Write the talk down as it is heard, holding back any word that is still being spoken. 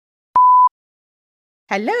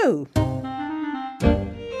Hello!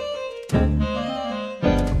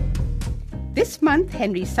 This month,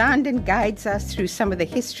 Henry Sanden guides us through some of the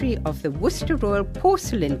history of the Worcester Royal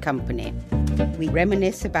Porcelain Company. We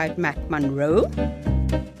reminisce about Mac Munro,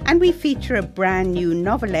 and we feature a brand new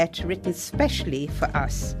novelette written specially for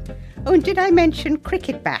us. Oh, and did I mention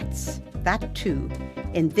cricket bats? That too,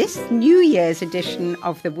 in this New Year's edition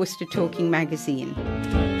of the Worcester Talking magazine.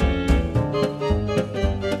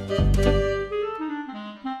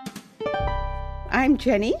 I'm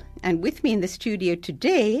Jenny, and with me in the studio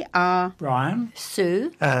today are Brian,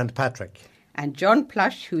 Sue, and Patrick. And John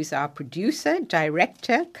Plush, who's our producer,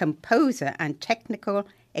 director, composer, and technical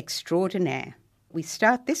extraordinaire. We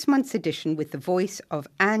start this month's edition with the voice of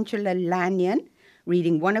Angela Lanyon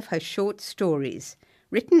reading one of her short stories,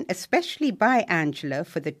 written especially by Angela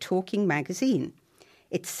for the Talking magazine.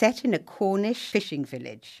 It's set in a Cornish fishing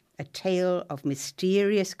village, a tale of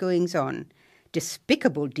mysterious goings-on,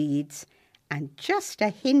 despicable deeds, and just a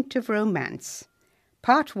hint of romance.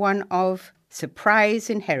 Part 1 of Surprise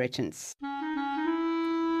Inheritance.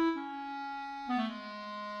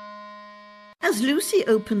 As Lucy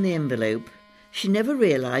opened the envelope, she never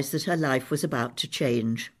realised that her life was about to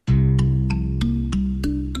change.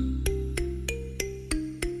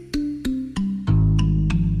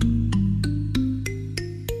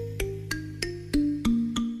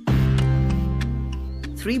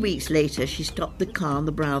 Three weeks later, she stopped the car on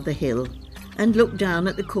the brow of the hill and looked down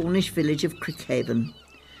at the Cornish village of Crickhaven.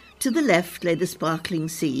 To the left lay the sparkling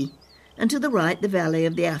sea, and to the right the valley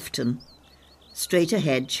of the Afton. Straight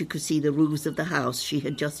ahead she could see the roofs of the house she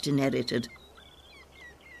had just inherited.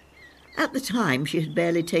 At the time she had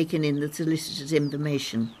barely taken in the solicitor's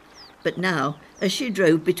information, but now, as she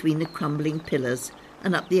drove between the crumbling pillars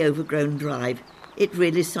and up the overgrown drive, it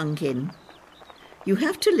really sunk in. You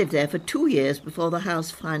have to live there for 2 years before the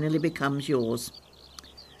house finally becomes yours.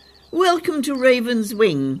 "Welcome to Raven's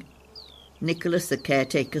Wing." Nicholas, the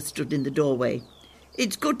caretaker, stood in the doorway.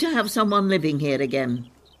 "It's good to have someone living here again."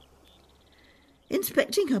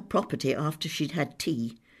 Inspecting her property after she'd had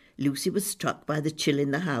tea, Lucy was struck by the chill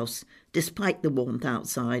in the house, despite the warmth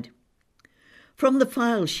outside. From the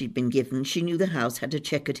files she'd been given, she knew the house had a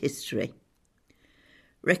checkered history.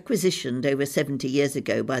 Requisitioned over 70 years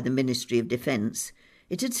ago by the Ministry of Defence,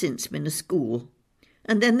 it had since been a school,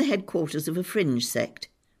 and then the headquarters of a fringe sect.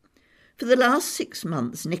 For the last 6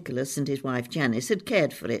 months, Nicholas and his wife Janice had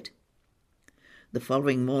cared for it. The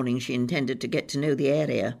following morning she intended to get to know the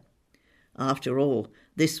area. After all,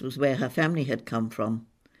 this was where her family had come from,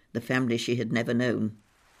 the family she had never known.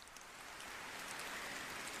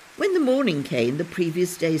 When the morning came, the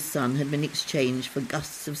previous day's sun had been exchanged for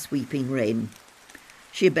gusts of sweeping rain.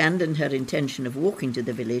 She abandoned her intention of walking to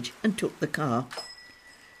the village and took the car.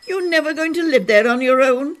 "You're never going to live there on your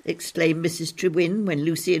own," exclaimed Mrs. Trewin when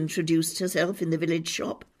Lucy introduced herself in the village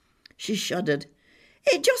shop. She shuddered.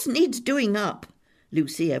 "It just needs doing up,"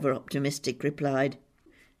 Lucy, ever optimistic, replied.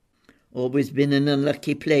 "Always been an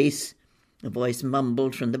unlucky place," a voice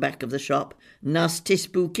mumbled from the back of the shop. "Nasty,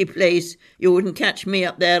 spooky place. You wouldn't catch me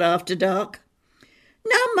up there after dark."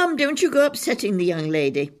 "Now, Mum, don't you go upsetting the young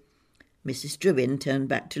lady." Mrs. Trewin turned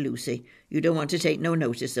back to Lucy. "You don't want to take no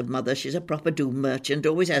notice of Mother. She's a proper doom merchant,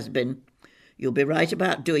 always has been. You'll be right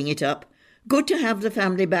about doing it up. Good to have the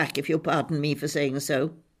family back, if you'll pardon me for saying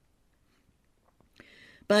so."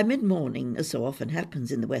 By mid-morning, as so often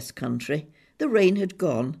happens in the West Country, the rain had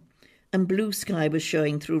gone, and blue sky was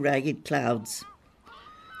showing through ragged clouds.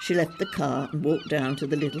 She left the car and walked down to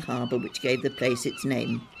the little harbour which gave the place its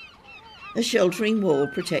name. A sheltering wall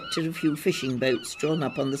protected a few fishing boats drawn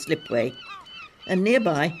up on the slipway, and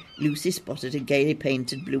nearby Lucy spotted a gaily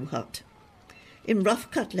painted blue hut. In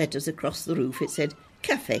rough-cut letters across the roof it said,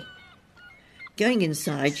 "Cafe." Going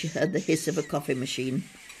inside, she heard the hiss of a coffee machine,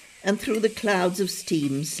 and through the clouds of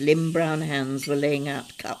steam, slim brown hands were laying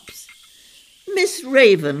out cups. "Miss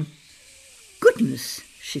Raven." "Goodness,"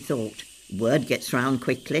 she thought. "Word gets round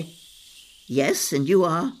quickly." "Yes, and you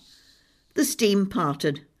are?" The steam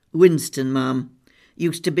parted. "Winston, ma'am.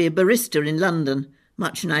 Used to be a barrister in London.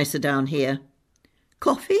 Much nicer down here."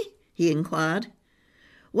 "Coffee?" he inquired.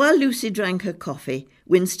 While Lucy drank her coffee,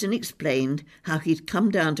 Winston explained how he'd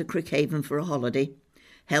come down to Crickhaven for a holiday,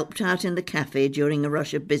 helped out in the cafe during a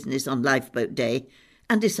rush of business on lifeboat day,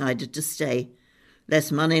 and decided to stay.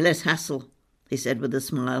 "Less money, less hassle," he said with a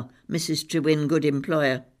smile. "Mrs. Trewin, good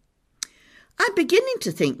employer." "I'm beginning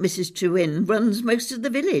to think Mrs. Trewin runs most of the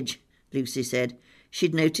village," Lucy said.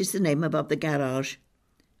 She'd noticed the name above the garage.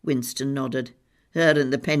 Winston nodded. "Her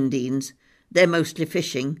and the Pendines. They're mostly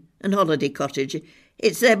fishing and holiday cottage.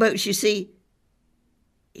 It's their boats, you see."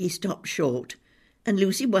 He stopped short, and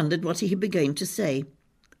Lucy wondered what he had been going to say.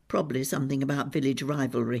 Probably something about village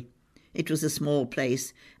rivalry. It was a small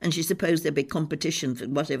place, and she supposed there'd be competition for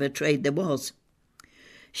whatever trade there was.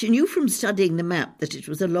 She knew from studying the map that it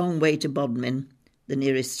was a long way to Bodmin, the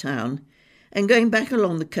nearest town, and going back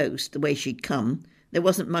along the coast, the way she'd come, there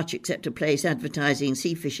wasn't much except a place advertising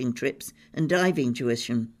sea fishing trips and diving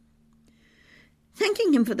tuition.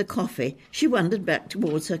 Thanking him for the coffee, she wandered back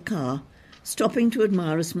towards her car, stopping to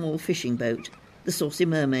admire a small fishing boat, the Saucy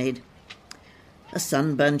Mermaid. A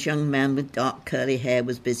sunburnt young man with dark curly hair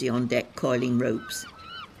was busy on deck coiling ropes.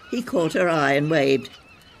 He caught her eye and waved.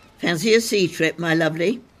 "Fancy a sea trip, my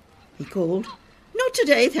lovely?" he called. "Not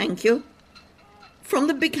today, thank you." "From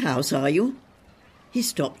the big house, are you?" He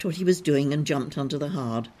stopped what he was doing and jumped onto the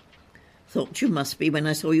hard. "Thought you must be when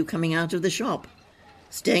I saw you coming out of the shop.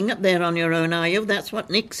 Staying up there on your own, are you? That's what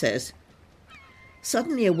Nick says."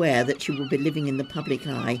 Suddenly aware that she would be living in the public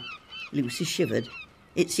eye, Lucy shivered.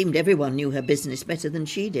 It seemed everyone knew her business better than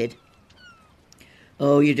she did.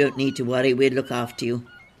 "Oh, you don't need to worry, we'll look after you.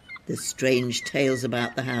 There's strange tales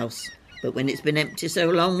about the house, but when it's been empty so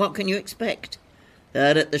long, what can you expect?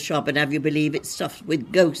 Heard at the shop and have you believe it's stuffed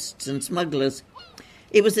with ghosts and smugglers.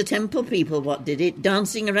 It was the temple people what did it,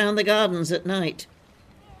 dancing around the gardens at night."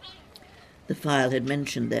 The file had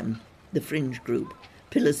mentioned them, the fringe group,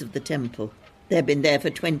 pillars of the temple. They'd been there for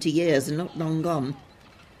 20 years and not long gone.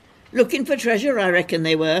 "Looking for treasure, I reckon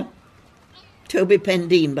they were. Toby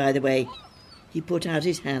Pendine, by the way." He put out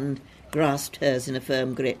his hand, grasped hers in a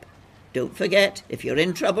firm grip. "Don't forget, if you're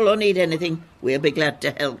in trouble or need anything, we'll be glad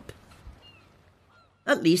to help."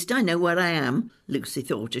 "At least I know where I am," Lucy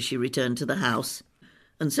thought as she returned to the house.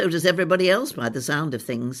 "And so does everybody else by the sound of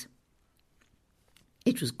things."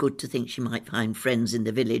 It was good to think she might find friends in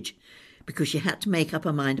the village, because she had to make up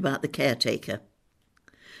her mind about the caretaker.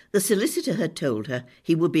 The solicitor had told her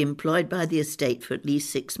he would be employed by the estate for at least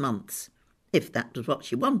 6 months, if that was what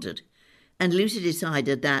she wanted, and Lucy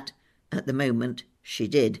decided that, at the moment, she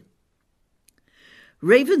did.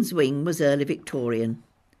 Ravenswing was early Victorian,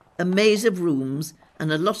 a maze of rooms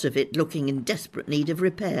and a lot of it looking in desperate need of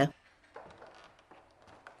repair.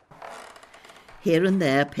 Here and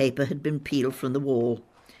there paper had been peeled from the wall,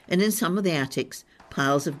 and in some of the attics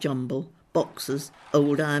piles of jumble, boxes,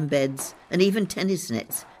 old iron beds, and even tennis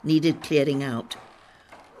nets needed clearing out.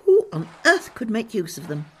 Who on earth could make use of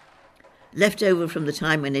them? Left over from the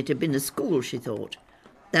time when it had been a school, she thought.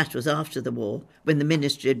 That was after the war, when the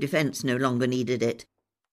Ministry of Defence no longer needed it.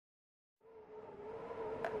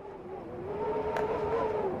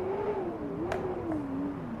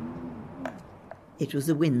 It was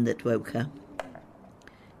the wind that woke her.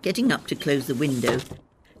 Getting up to close the window,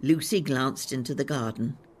 Lucy glanced into the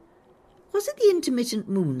garden. Was it the intermittent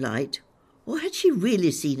moonlight, or had she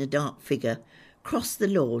really seen a dark figure cross the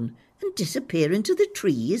lawn and disappear into the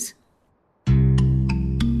trees?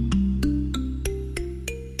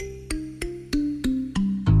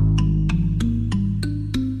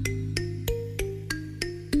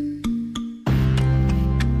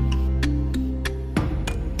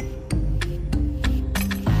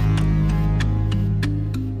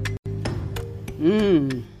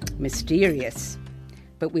 Mysterious.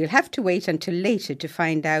 But we'll have to wait until later to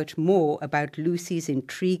find out more about Lucy's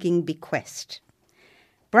intriguing bequest.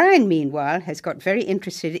 Brian, meanwhile, has got very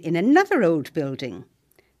interested in another old building,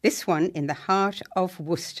 this one in the heart of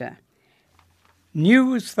Worcester.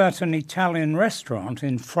 News that an Italian restaurant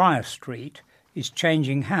in Friar Street is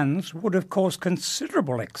changing hands would have caused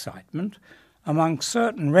considerable excitement among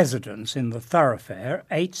certain residents in the thoroughfare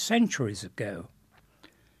 8 centuries ago.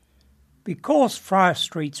 Because Friar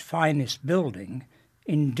Street's finest building,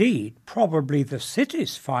 indeed probably the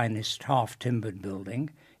city's finest half-timbered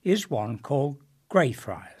building, is one called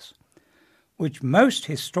Greyfriars, which most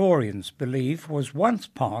historians believe was once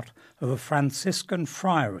part of a Franciscan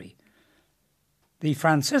friary. The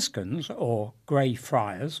Franciscans, or Grey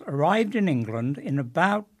Friars, arrived in England in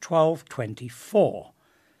about 1224.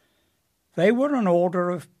 They were an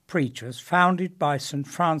order of preachers founded by St.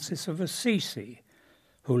 Francis of Assisi,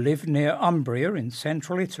 who lived near Umbria in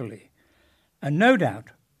central Italy, and no doubt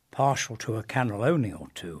partial to a cannelloni or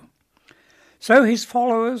two. So his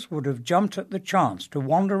followers would have jumped at the chance to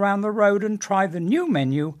wander round the road and try the new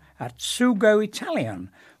menu at Sugo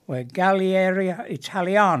Italian, where Galleria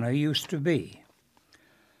Italiana used to be.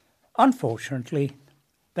 Unfortunately,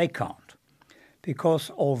 they can't,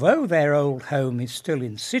 because although their old home is still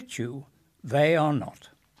in situ, they are not.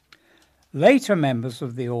 Later members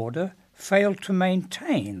of the order failed to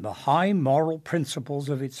maintain the high moral principles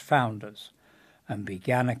of its founders and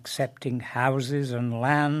began accepting houses and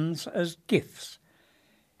lands as gifts.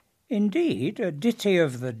 Indeed, a ditty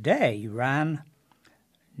of the day ran,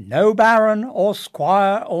 no baron or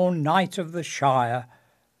squire or knight of the shire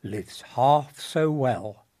lives half so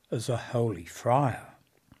well as a holy friar.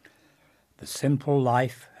 The simple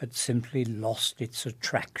life had simply lost its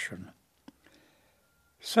attraction.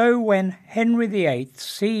 So when Henry VIII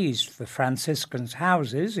seized the Franciscans'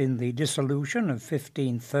 houses in the dissolution of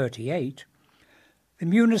 1538, the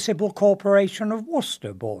Municipal Corporation of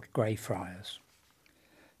Worcester bought Greyfriars.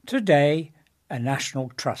 Today, a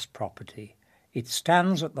National Trust property, it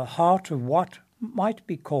stands at the heart of what might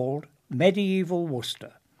be called medieval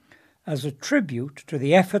Worcester, as a tribute to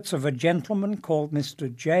the efforts of a gentleman called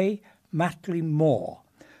Mr. J. Matley Moore,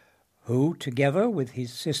 who, together with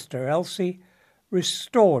his sister Elsie,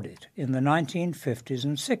 restored it in the 1950s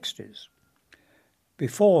and 60s.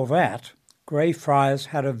 Before that, Greyfriars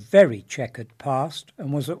had a very checkered past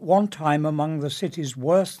and was at one time among the city's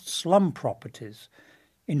worst slum properties.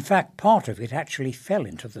 In fact, part of it actually fell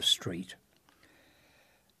into the street.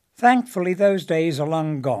 Thankfully, those days are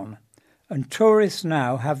long gone, and tourists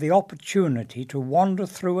now have the opportunity to wander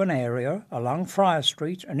through an area along Friar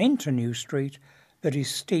Street and into New Street that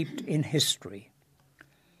is steeped in history.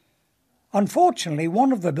 Unfortunately,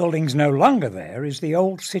 one of the buildings no longer there is the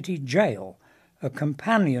old city jail, a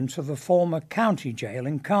companion to the former county jail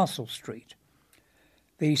in Castle Street.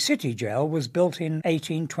 The city jail was built in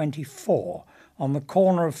 1824 on the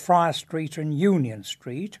corner of Friar Street and Union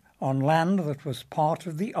Street on land that was part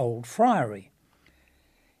of the old friary.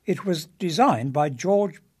 It was designed by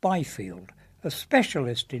George Byfield, a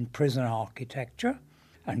specialist in prison architecture,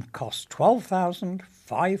 and cost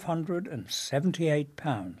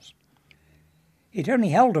 £12,578. It only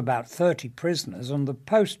held about 30 prisoners, and the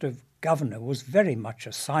post of governor was very much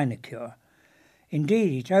a sinecure.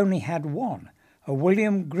 Indeed, it only had one, a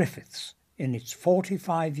William Griffiths, in its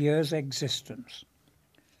 45 years' existence.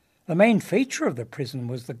 The main feature of the prison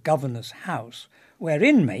was the governor's house, where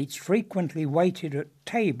inmates frequently waited at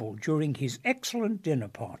table during his excellent dinner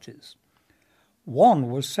parties. One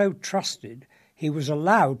was so trusted he was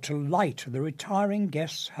allowed to light the retiring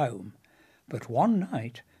guest's home, but one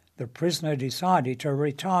night the prisoner decided to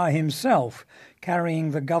retire himself,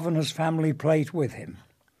 carrying the governor's family plate with him.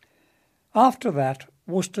 After that,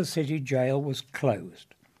 Worcester City Jail was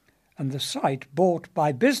closed, and the site bought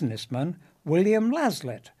by businessman William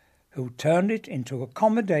Laslett, who turned it into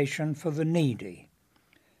accommodation for the needy.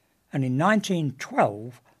 And in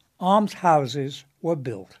 1912, almshouses were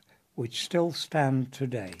built, which still stand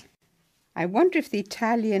today. I wonder if the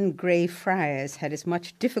Italian Greyfriars had as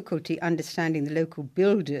much difficulty understanding the local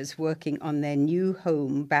builders working on their new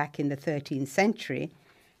home back in the 13th century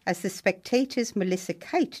as the Spectator's Melissa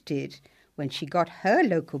Kite did when she got her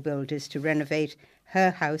local builders to renovate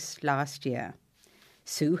her house last year.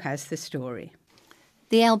 Sue has the story.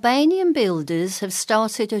 The Albanian builders have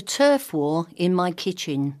started a turf war in my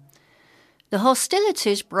kitchen. The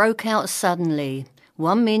hostilities broke out suddenly.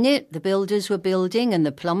 One minute the builders were building and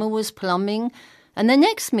the plumber was plumbing, and the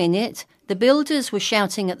next minute the builders were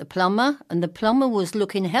shouting at the plumber and the plumber was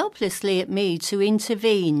looking helplessly at me to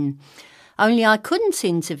intervene. Only I couldn't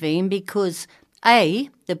intervene because A,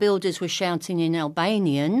 the builders were shouting in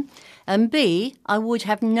Albanian, and B, I would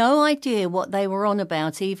have no idea what they were on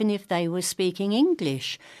about even if they were speaking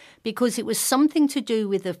English, because it was something to do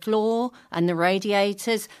with the floor and the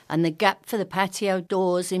radiators and the gap for the patio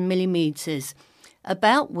doors in millimetres,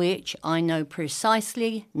 about which I know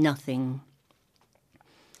precisely nothing.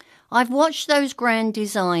 I've watched those grand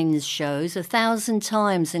designs shows 1,000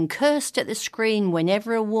 times and cursed at the screen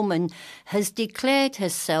whenever a woman has declared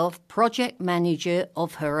herself project manager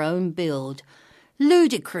of her own build.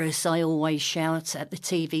 Ludicrous, I always shout at the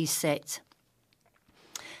TV set.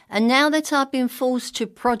 And now that I've been forced to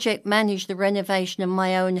project manage the renovation of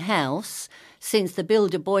my own house since the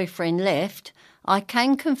builder boyfriend left, I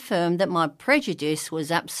can confirm that my prejudice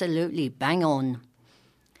was absolutely bang on.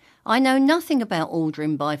 I know nothing about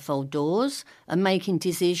ordering bifold doors and making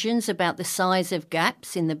decisions about the size of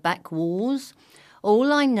gaps in the back walls.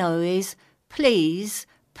 All I know is, please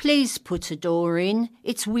put a door in,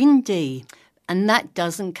 it's windy, and that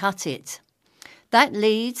doesn't cut it. That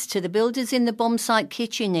leads to the builders in the bomb site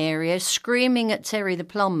kitchen area screaming at Terry the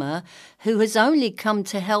plumber, who has only come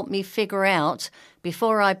to help me figure out,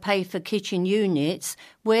 before I pay for kitchen units,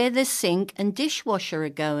 where the sink and dishwasher are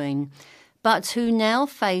going, but who now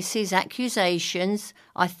faces accusations,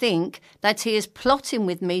 I think, that he is plotting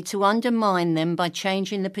with me to undermine them by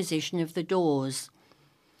changing the position of the doors.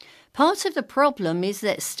 Part of the problem is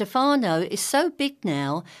that Stefano is so big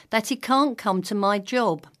now that he can't come to my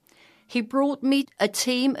job. He brought me a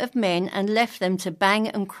team of men and left them to bang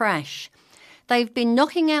and crash. They've been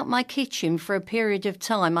knocking out my kitchen for a period of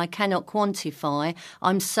time I cannot quantify.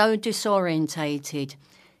 I'm so disorientated.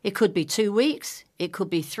 It could be 2 weeks. It could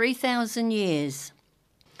be 3,000 years.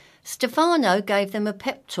 Stefano gave them a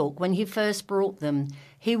pep talk when he first brought them.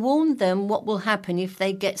 He warned them what will happen if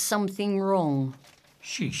they get something wrong.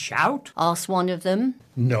 She shout? Asked one of them.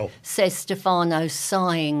 No. Says Stefano,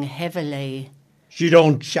 sighing heavily. She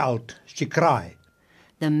don't shout, she cry.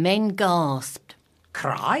 The men gasped.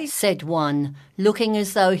 Cry? Said one, looking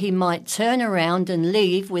as though he might turn around and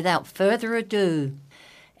leave without further ado.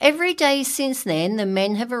 Every day since then, the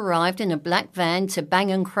men have arrived in a black van to bang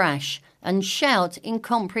and crash and shout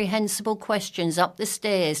incomprehensible questions up the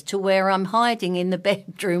stairs to where I'm hiding in the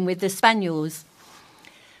bedroom with the spaniels.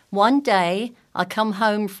 One day, I come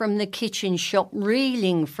home from the kitchen shop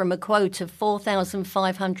reeling from a quote of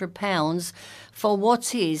 £4,500 for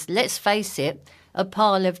what is, let's face it, a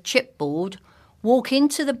pile of chipboard, walk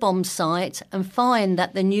into the bomb site and find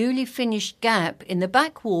that the newly finished gap in the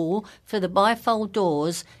back wall for the bifold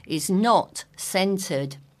doors is not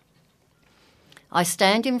centred. I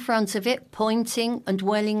stand in front of it, pointing and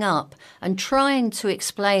welling up and trying to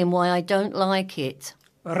explain why I don't like it.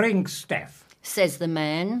 Ring, Steph, says the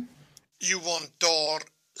man. You want door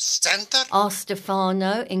center? Asked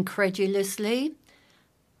Stefano incredulously.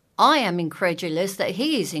 I am incredulous that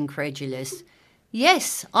he is incredulous.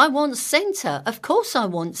 Yes, I want centre. Of course I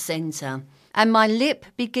want centre. And my lip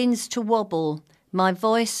begins to wobble. My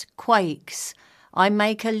voice quakes. I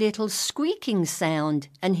make a little squeaking sound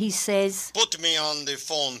and he says, Put me on the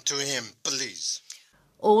phone to him, please.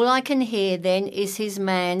 All I can hear then is his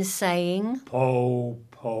man saying, Po,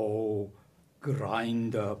 po,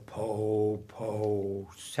 grinder, po, po,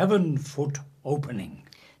 7-foot opening.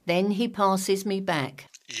 Then he passes me back.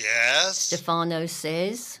 Yes? Stefano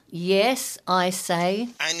says. Yes, I say.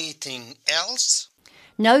 Anything else?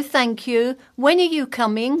 No, thank you. When are you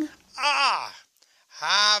coming?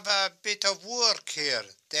 Have a bit of work here,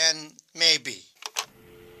 then maybe.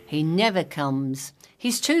 He never comes.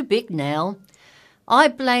 He's too big now. I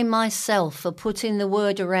blame myself for putting the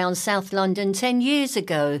word around South London 10 years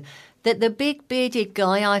ago that the big bearded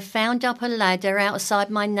guy I found up a ladder outside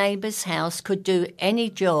my neighbour's house could do any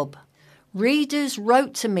job. Readers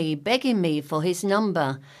wrote to me begging me for his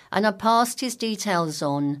number, and I passed his details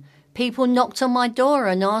on. People knocked on my door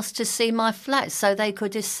and asked to see my flat so they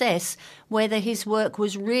could assess whether his work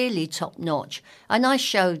was really top-notch, and I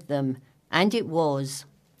showed them, and it was.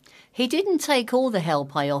 He didn't take all the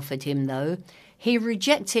help I offered him, though. He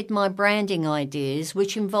rejected my branding ideas,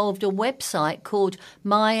 which involved a website called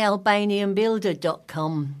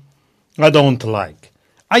myalbanianbuilder.com. I don't like.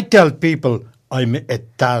 I tell people I'm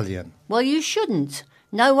Italian. Well, you shouldn't.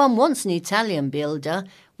 No one wants an Italian builder.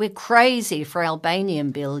 We're crazy for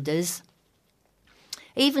Albanian builders.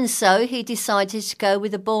 Even so, he decided to go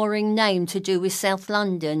with a boring name to do with South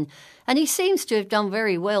London, and he seems to have done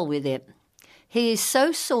very well with it. He is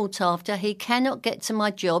so sought after he cannot get to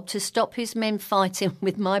my job to stop his men fighting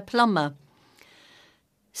with my plumber.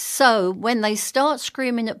 So, when they start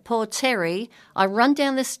screaming at poor Terry, I run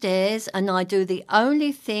down the stairs and I do the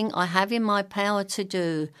only thing I have in my power to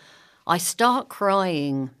do. I start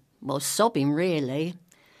crying, well, sobbing really.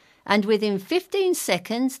 And within 15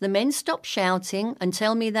 seconds, the men stop shouting and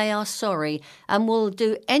tell me they are sorry and will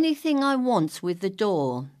do anything I want with the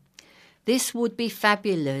door. This would be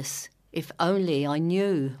fabulous, if only I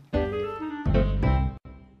knew.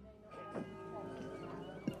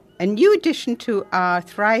 A new addition to our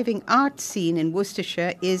thriving art scene in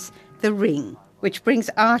Worcestershire is The Ring, which brings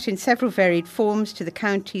art in several varied forms to the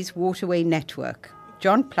county's waterway network.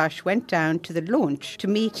 John Plush went down to the launch to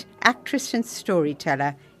meet actress and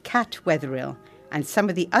storyteller Kat Wetherill and some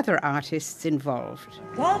of the other artists involved.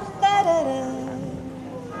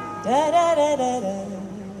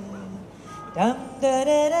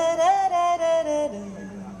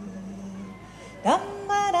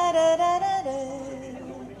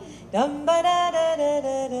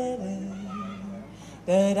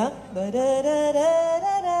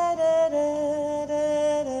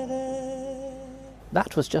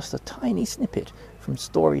 That was just a tiny snippet from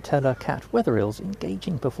storyteller Kat Wetherill's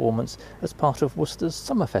engaging performance as part of Worcester's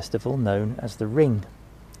summer festival known as The Ring.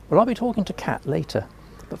 Well, I'll be talking to Kat later,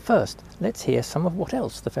 but first let's hear some of what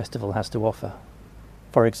else the festival has to offer.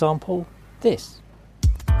 For example, this.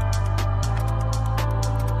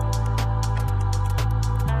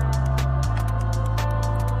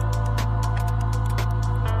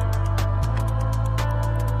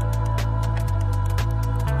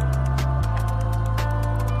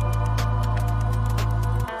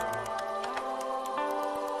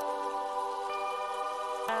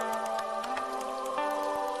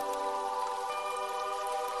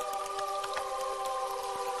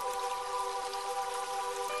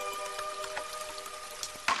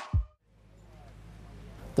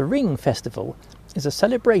 The Ring Festival is a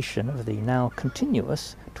celebration of the now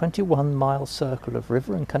continuous 21-mile circle of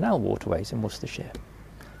river and canal waterways in Worcestershire.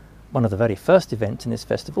 One of the very first events in this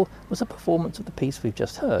festival was a performance of the piece we've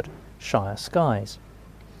just heard, Shire Skies.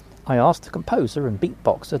 I asked the composer and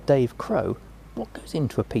beatboxer Dave Crow what goes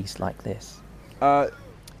into a piece like this.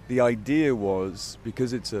 The idea was,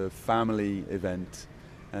 because it's a family event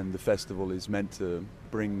and the festival is meant to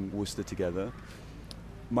bring Worcester together,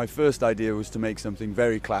 my first idea was to make something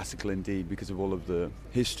very classical indeed because of all of the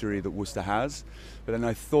history that Worcester has. But then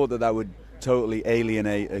I thought that would totally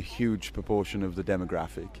alienate a huge proportion of the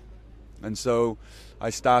demographic. And so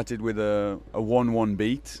I started with a 1-1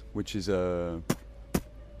 beat, which is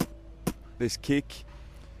this kick.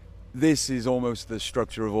 This is almost the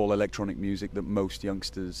structure of all electronic music that most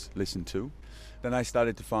youngsters listen to. Then I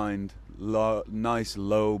started to find nice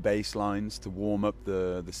low bass lines to warm up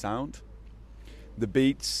the sound. The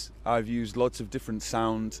beats, I've used lots of different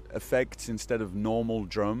sound effects instead of normal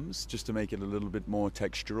drums, just to make it a little bit more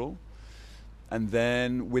textural. And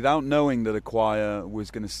then, without knowing that a choir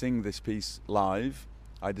was going to sing this piece live,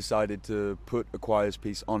 I decided to put a choir's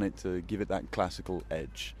piece on it to give it that classical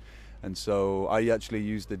edge. And so I actually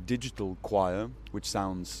used a digital choir, which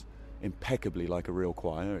sounds impeccably like a real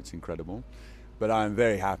choir. It's incredible. But I'm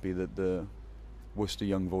very happy that the Worcester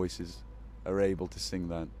Young Voices are able to sing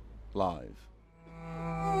that live.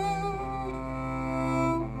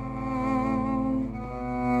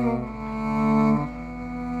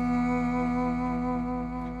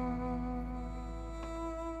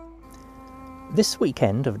 This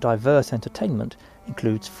weekend of diverse entertainment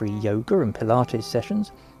includes free yoga and Pilates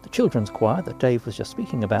sessions, the children's choir that Dave was just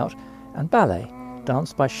speaking about, and ballet,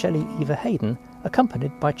 danced by Shelley Eva Hayden,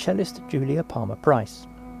 accompanied by cellist Julia Palmer-Price.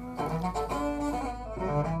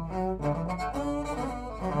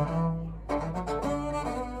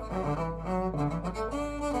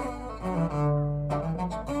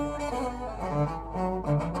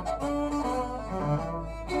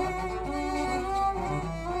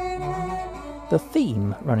 The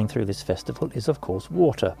theme running through this festival is, of course,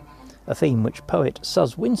 water, a theme which poet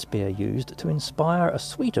Suz Winspear used to inspire a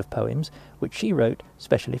suite of poems which she wrote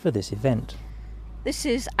specially for this event. This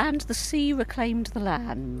is "And the Sea Reclaimed the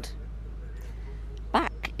Land."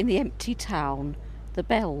 Back in the empty town, the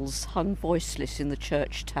bells hung voiceless in the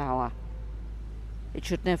church tower. It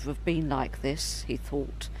should never have been like this, he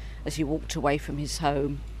thought, as he walked away from his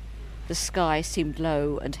home. The sky seemed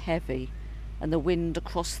low and heavy, and the wind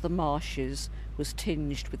across the marshes was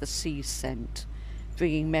tinged with a sea scent,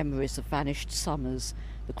 bringing memories of vanished summers,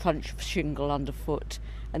 the crunch of shingle underfoot,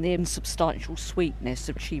 and the insubstantial sweetness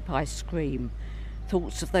of cheap ice cream.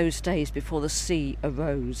 Thoughts of those days before the sea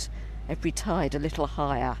arose, every tide a little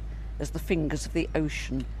higher, as the fingers of the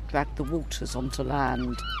ocean dragged the waters onto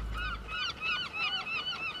land.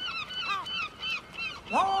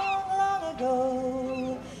 Long, long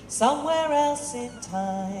ago, somewhere else in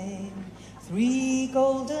time, 3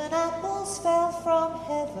 golden apples fell from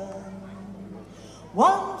heaven.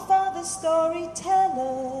 One for the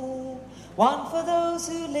storyteller, one for those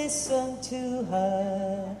who listened to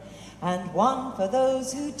her, and one for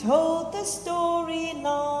those who told the story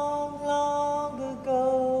long, long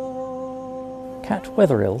ago. Cat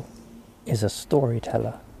Wetherill is a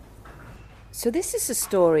storyteller. So this is a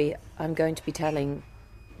story I'm going to be telling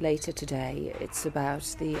later today. It's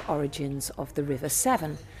about the origins of the River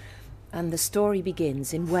Severn. And the story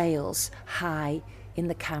begins in Wales, high in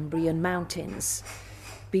the Cambrian mountains,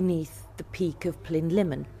 beneath the peak of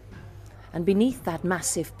Plynlimmon. And beneath that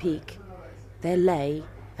massive peak, there lay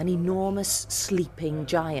an enormous sleeping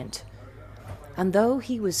giant. And though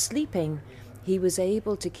he was sleeping, he was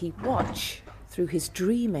able to keep watch through his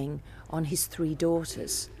dreaming on his 3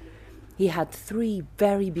 daughters. He had 3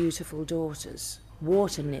 very beautiful daughters,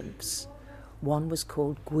 water nymphs. One was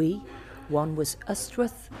called Gwy, one was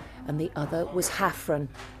Ystrwth, and the other was Hafren.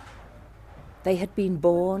 They had been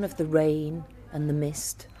born of the rain and the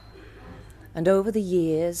mist. And over the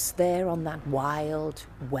years, there on that wild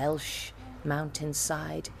Welsh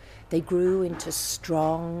mountainside, they grew into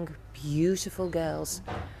strong, beautiful girls,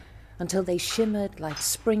 until they shimmered like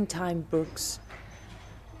springtime brooks.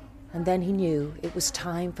 And then he knew it was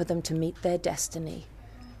time for them to meet their destiny,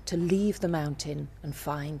 to leave the mountain and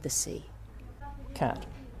find the sea. Cat,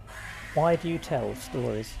 why do you tell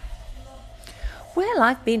stories? Well,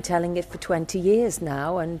 I've been telling it for 20 years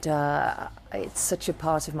now, and it's such a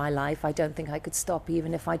part of my life. I don't think I could stop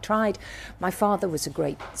even if I tried. My father was a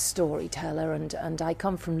great storyteller, and I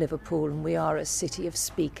come from Liverpool, and we are a city of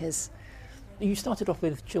speakers. You started off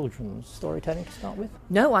with children's storytelling to start with?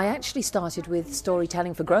 No, I actually started with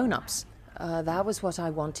storytelling for grown-ups. That was what I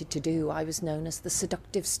wanted to do. I was known as the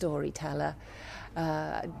seductive storyteller,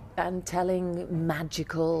 and telling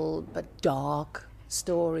magical but dark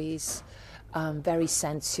stories, very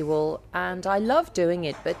sensual, and I loved doing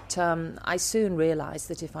it, but I soon realised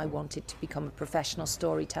that if I wanted to become a professional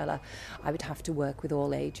storyteller, I would have to work with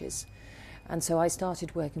all ages. And so I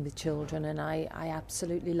started working with children, and I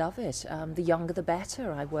absolutely love it. The younger the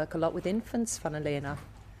better. I work a lot with infants, funnily enough.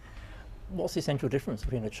 What's the essential difference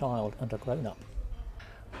between a child and a grown-up?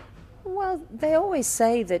 Well, they always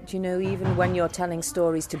say that, even when you're telling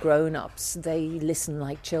stories to grown-ups, they listen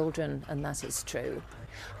like children, and that is true.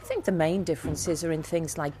 I think the main differences are in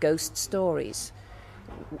things like ghost stories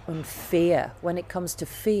and fear. When it comes to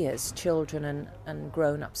fears, children and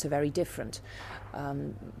grown-ups are very different.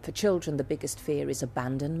 For children, the biggest fear is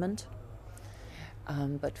abandonment.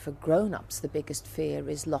 But for grown-ups, the biggest fear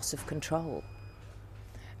is loss of control.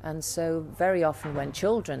 And so very often when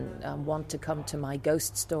children want to come to my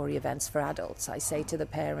ghost story events for adults, I say to the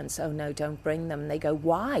parents, oh no, don't bring them. And they go,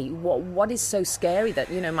 why? What is so scary that,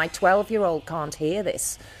 my 12-year-old can't hear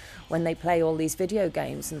this when they play all these video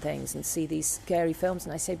games and things and see these scary films?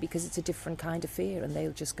 And I say, because it's a different kind of fear and they're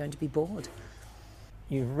just going to be bored.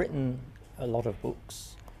 You've written a lot of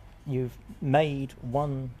books. You've made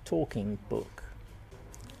one talking book.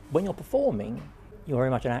 When you're performing, you're very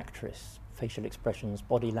much an actress. Facial expressions,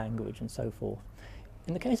 body language and so forth.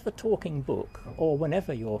 In the case of a talking book, or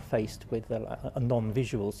whenever you're faced with a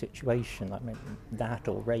non-visual situation, like that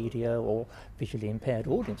or radio or visually impaired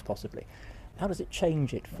audience possibly, how does it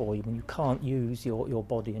change it for you when you can't use your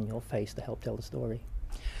body and your face to help tell the story?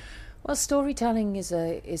 Well, storytelling is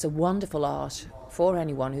a wonderful art for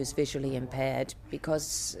anyone who's visually impaired,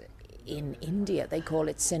 because in India they call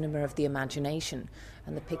it cinema of the imagination,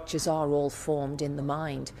 and the pictures are all formed in the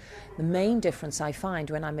mind. The main difference I find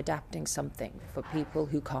when I'm adapting something for people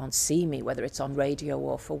who can't see me, whether it's on radio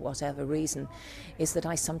or for whatever reason, is that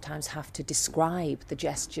I sometimes have to describe the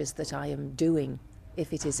gestures that I am doing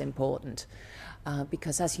if it is important.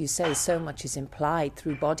 Because as you say, so much is implied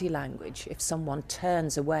through body language. If someone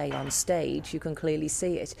turns away on stage, you can clearly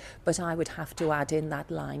see it. But I would have to add in that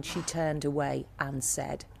line, she turned away and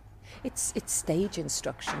said. It's stage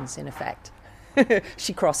instructions, in effect.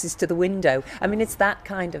 She crosses to the window. I mean, it's that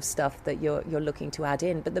kind of stuff that you're looking to add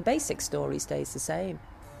in, but the basic story stays the same.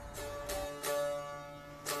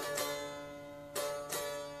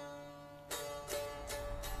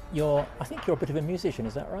 I think you're a bit of a musician,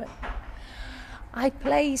 is that right? I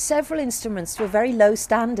play several instruments to a very low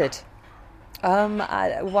standard.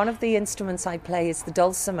 One of the instruments I play is the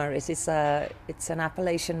dulcimer. It's an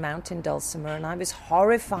Appalachian Mountain dulcimer, and I was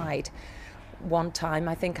horrified one time.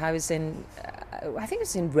 I think it was in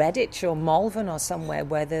Redditch or Malvern or somewhere,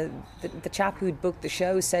 where the chap who'd booked the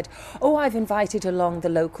show said, oh, I've invited along the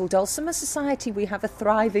local Dulcimer Society. We have a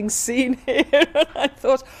thriving scene here. And I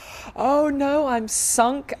thought, oh no, I'm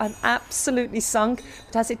sunk. I'm absolutely sunk.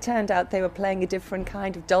 But as it turned out, they were playing a different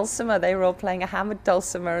kind of dulcimer. They were all playing a hammered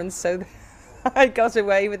dulcimer, and so I got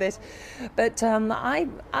away with it. But I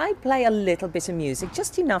play a little bit of music,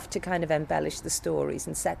 just enough to kind of embellish the stories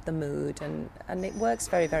and set the mood, and it works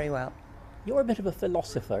very, very well. You're a bit of a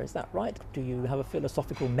philosopher, is that right? Do you have a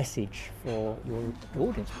philosophical message for your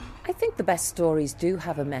audience? I think the best stories do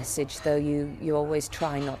have a message, though you always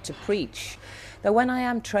try not to preach. Though when I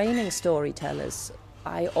am training storytellers,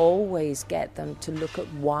 I always get them to look at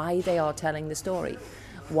why they are telling the story,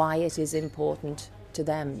 why it is important to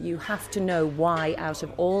them. You have to know why, out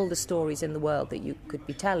of all the stories in the world that you could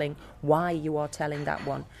be telling, why you are telling that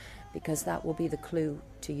one, because that will be the clue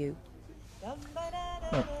to you. Well,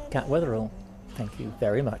 Kat Weatherall, thank you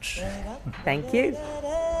very much. Thank you.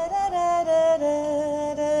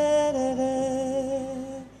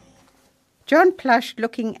 John Plush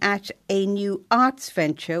looking at a new arts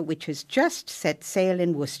venture which has just set sail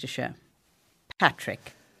in Worcestershire.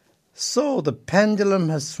 Patrick. So the pendulum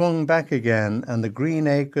has swung back again, and the Green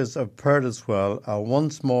Acres of Purdleswell are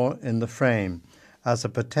once more in the frame as a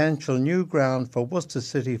potential new ground for Worcester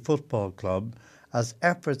City Football Club, as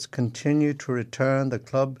efforts continue to return the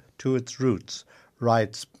club to its roots,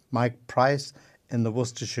 writes Mike Price in the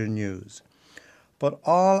Worcestershire News. But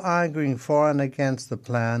all arguing for and against the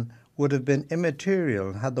plan would have been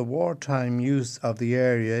immaterial had the wartime use of the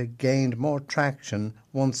area gained more traction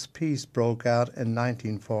once peace broke out in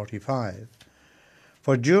 1945.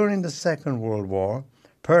 For during the Second World War,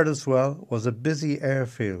 Purdleswell was a busy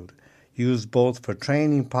airfield, used both for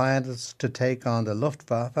training pilots to take on the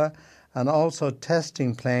Luftwaffe and also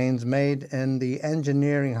testing planes made in the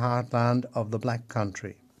engineering heartland of the Black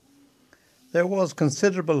Country. There was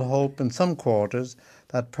considerable hope in some quarters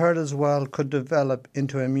that Purdaswell could develop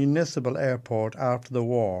into a municipal airport after the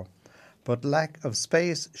war, but lack of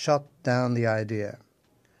space shut down the idea.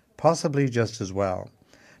 Possibly just as well,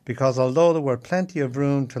 because although there were plenty of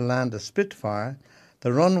room to land a Spitfire,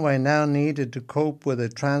 the runway now needed to cope with a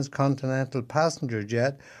transcontinental passenger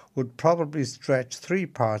jet would probably stretch 3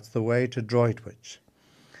 parts the way to Droitwich.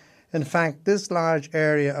 In fact, this large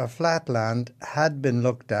area of flatland had been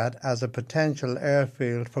looked at as a potential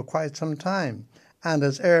airfield for quite some time, and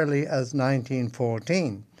as early as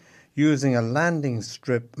 1914, using a landing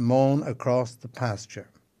strip mown across the pasture.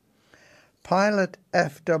 Pilot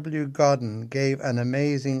F.W. Godden gave an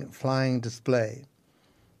amazing flying display.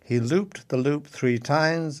 He looped the loop 3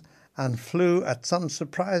 times and flew at some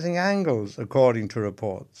surprising angles, according to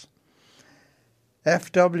reports.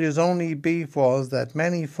 F.W.'s only beef was that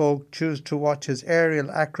many folk chose to watch his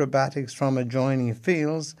aerial acrobatics from adjoining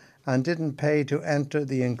fields and didn't pay to enter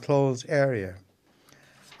the enclosed area.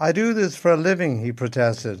 "I do this for a living," he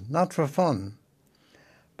protested, "not for fun."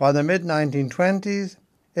 By the mid-1920s,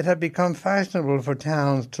 it had become fashionable for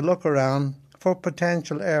towns to look around for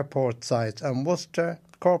potential airport sites, and Worcester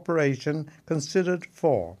Corporation considered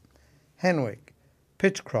 4: Henwick,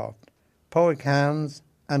 Pitchcroft, Powickhams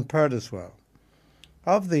and Purdaswell.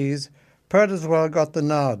 Of these, Purdaswell got the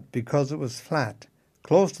nod because it was flat,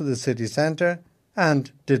 close to the city centre,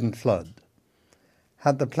 and didn't flood.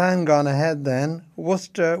 Had the plan gone ahead then,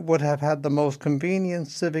 Worcester would have had the most convenient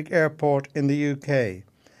civic airport in the UK,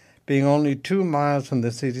 being only 2 miles from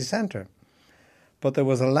the city centre. But there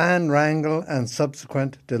was a land wrangle and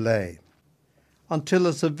subsequent delay. Until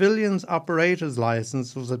a civilian's operator's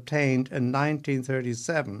licence was obtained in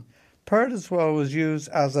 1937, Purdaswell was used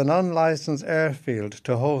as an unlicensed airfield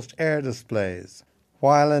to host air displays,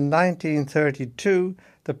 while in 1932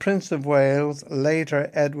 the Prince of Wales, later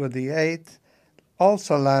Edward VIII,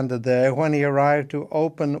 also landed there when he arrived to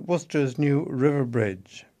open Worcester's new river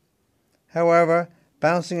bridge. However,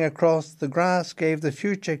 bouncing across the grass gave the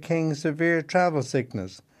future king severe travel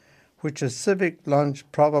sickness, which a civic lunch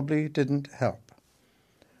probably didn't help.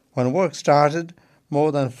 When work started,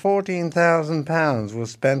 more than £14,000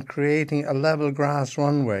 was spent creating a level grass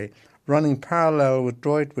runway running parallel with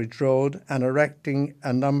Droitwich Road and erecting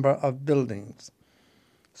a number of buildings.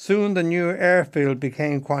 Soon the new airfield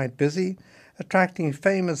became quite busy, attracting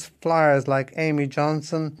famous flyers like Amy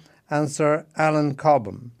Johnson and Sir Alan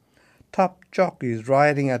Cobham. Top jockeys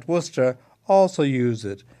riding at Worcester also used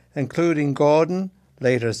it, including Gordon,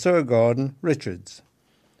 later Sir Gordon, Richards.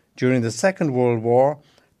 During the Second World War,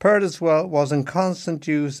 Purdaswell was in constant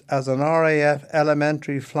use as an RAF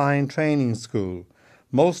elementary flying training school,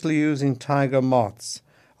 mostly using Tiger Moths,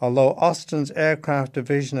 although Austin's aircraft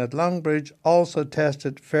division at Longbridge also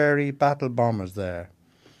tested Fairey battle bombers there.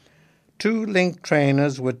 2 linked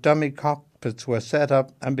trainers with dummy cockpits were set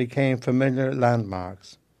up and became familiar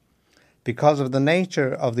landmarks. Because of the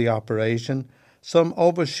nature of the operation, some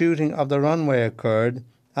overshooting of the runway occurred,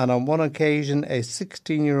 and on one occasion a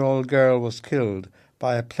 16-year-old girl was killed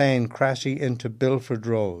by a plane crashing into Bilford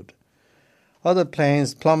Road. Other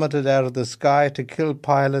planes plummeted out of the sky to kill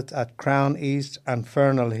pilots at Crown East and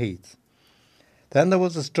Fernal Heath. Then there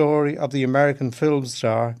was the story of the American film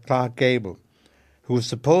star Clark Gable, who was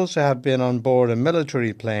supposed to have been on board a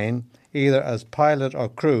military plane, either as pilot or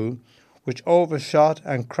crew, which overshot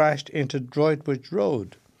and crashed into Droitwich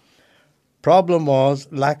Road. Problem was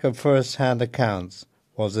lack of first-hand accounts.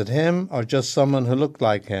 Was it him or just someone who looked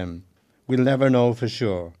like him? We'll never know for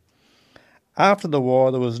sure. After the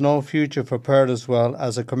war, there was no future for Purdaswell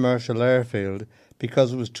as a commercial airfield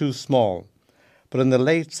because it was too small. But in the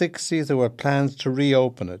late 60s, there were plans to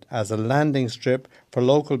reopen it as a landing strip for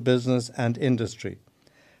local business and industry.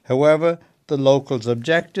 However, the locals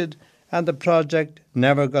objected and the project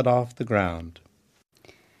never got off the ground.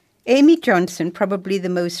 Amy Johnson, probably the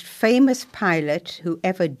most famous pilot who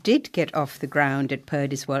ever did get off the ground at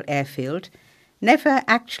Purdaswell Airfield, never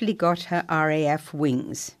actually got her RAF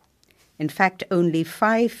wings. In fact, only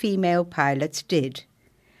 5 female pilots did.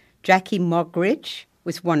 Jackie Moggridge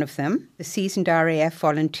was one of them, a seasoned RAF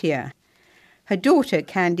volunteer. Her daughter,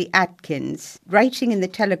 Candy Atkins, writing in the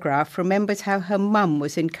Telegraph, remembers how her mum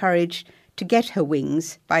was encouraged to get her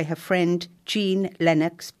wings by her friend Jean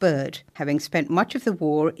Lennox Bird, having spent much of the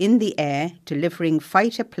war in the air delivering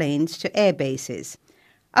fighter planes to air bases.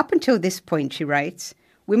 Up until this point, she writes,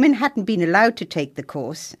 women hadn't been allowed to take the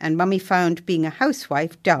course, and Mummy found being a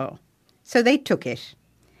housewife dull. So they took it,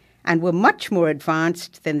 and were much more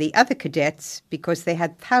advanced than the other cadets because they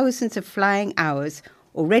had thousands of flying hours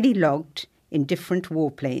already logged in different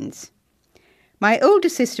warplanes. My older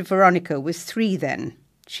sister Veronica was 3 then.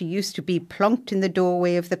 she used to be plonked in the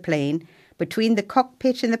doorway of the plane between the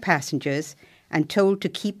cockpit and the passengers and told to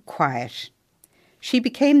keep quiet. She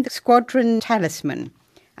became the squadron talisman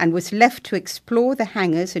and was left to explore the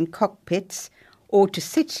hangars and cockpits or to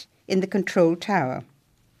sit in the control tower.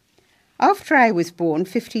 After I was born,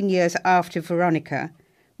 15 years after Veronica,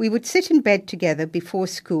 we would sit in bed together before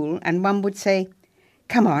school and Mum would say,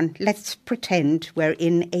 "Come on, let's pretend we're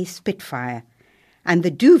in a Spitfire and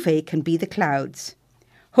the duvet can be the clouds.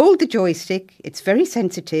 Hold the joystick, it's very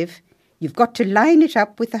sensitive. You've got to line it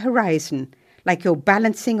up with the horizon, like you're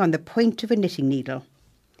balancing on the point of a knitting needle."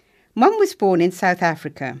 Mum was born in South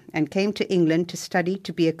Africa and came to England to study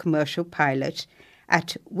to be a commercial pilot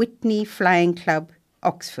at Whitney Flying Club,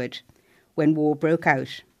 Oxford, when war broke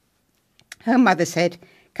out. Her mother said,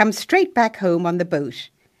 "Come straight back home on the boat."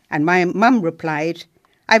 And my mum replied,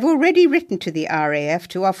 "I've already written to the RAF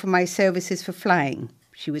to offer my services for flying."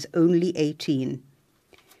 She was only 18.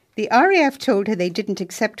 The RAF told her they didn't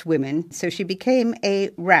accept women, so she became a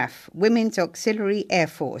RAF, Women's Auxiliary Air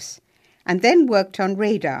Force, and then worked on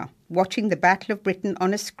radar, watching the Battle of Britain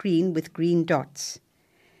on a screen with green dots.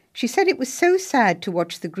 She said it was so sad to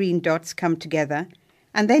watch the green dots come together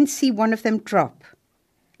and then see one of them drop.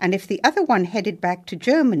 And if the other one headed back to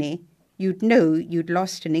Germany, you'd know you'd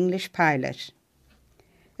lost an English pilot.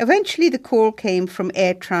 Eventually the call came from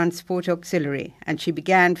Air Transport Auxiliary, and she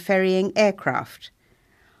began ferrying aircraft.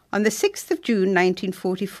 On the 6th of June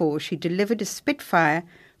 1944, she delivered a Spitfire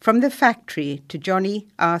from the factory to Johnny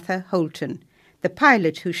Arthur Holton, the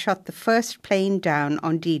pilot who shot the first plane down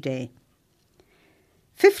on D-Day.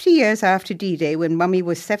 50 years after D-Day, when Mummy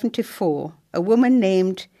was 74, a woman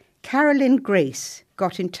named Carolyn Grace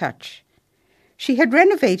got in touch. She had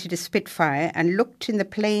renovated a Spitfire and looked in the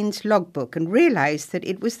plane's logbook and realized that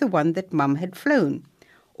it was the one that Mum had flown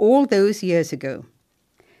all those years ago.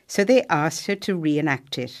 So they asked her to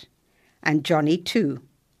reenact it, and Johnny too.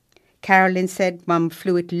 Carolyn said Mum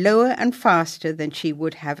flew it lower and faster than she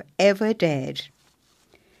would have ever dared.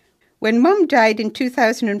 When Mum died in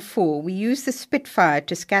 2004, we used the Spitfire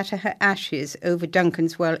to scatter her ashes over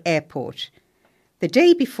Duncanswell Airport. The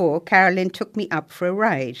day before, Carolyn took me up for a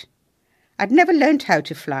ride. I'd never learnt how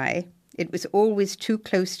to fly. It was always too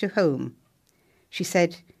close to home. She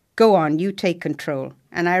said, "Go on, you take control."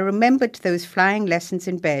 And I remembered those flying lessons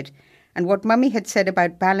in bed and what Mummy had said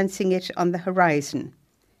about balancing it on the horizon.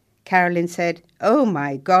 Carolyn said, "Oh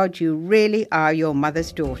my God, you really are your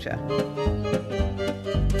mother's daughter."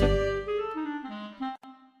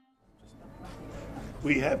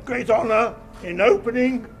 We have great honour in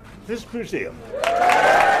opening this museum.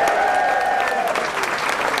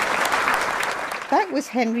 That was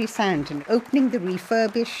Henry Sandon opening the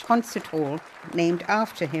refurbished concert hall named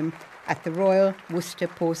after him at the Royal Worcester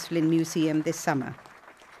Porcelain Museum this summer.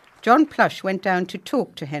 John Plush went down to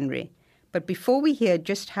talk to Henry, but before we hear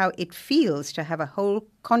just how it feels to have a whole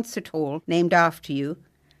concert hall named after you,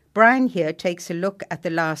 Brian here takes a look at the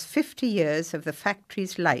last 50 years of the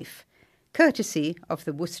factory's life, courtesy of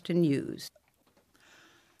the Worcester News.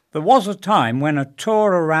 There was a time when a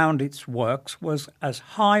tour around its works was as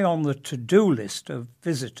high on the to-do list of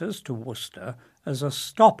visitors to Worcester as a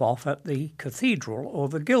stop-off at the cathedral or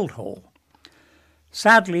the Guildhall.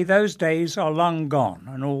 Sadly, those days are long gone,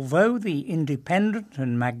 and although the independent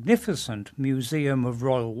and magnificent Museum of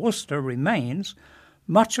Royal Worcester remains,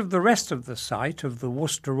 much of the rest of the site of the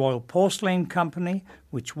Worcester Royal Porcelain Company,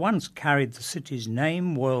 which once carried the city's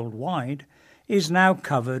name worldwide, is now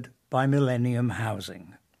covered by Millennium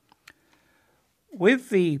Housing. With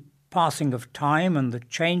the passing of time and the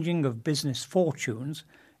changing of business fortunes,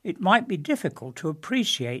 it might be difficult to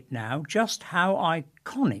appreciate now just how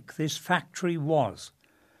iconic this factory was.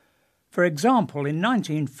 For example, in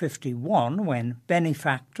 1951, when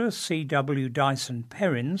benefactor C.W. Dyson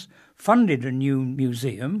Perrins funded a new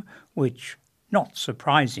museum, which, not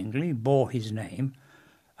surprisingly, bore his name,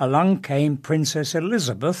 along came Princess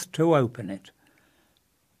Elizabeth to open it.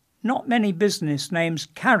 Not many business names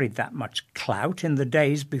carried that much clout in the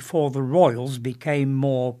days before the royals became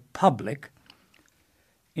more public.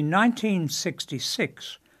 In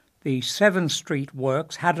 1966, the Severn Street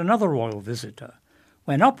Works had another royal visitor,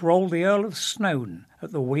 when up rolled the Earl of Snowdon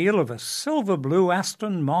at the wheel of a silver-blue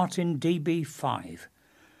Aston Martin DB5.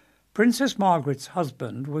 Princess Margaret's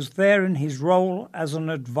husband was there in his role as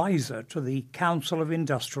an advisor to the Council of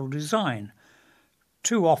Industrial Design,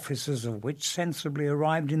 2 officers of which sensibly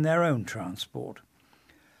arrived in their own transport.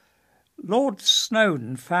 Lord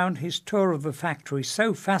Snowdon found his tour of the factory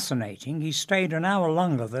so fascinating he stayed an hour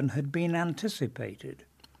longer than had been anticipated.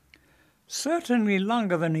 Certainly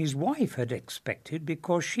longer than his wife had expected,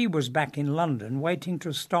 because she was back in London waiting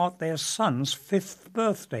to start their son's 5th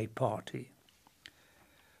birthday party.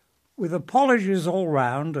 With apologies all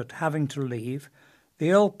round at having to leave,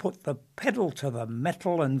 the Earl put the pedal to the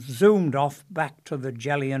metal and zoomed off back to the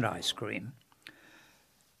jelly and ice cream.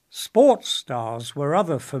 Sports stars were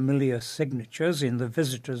other familiar signatures in the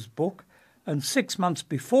visitors' book, and 6 months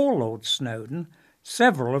before Lord Snowdon,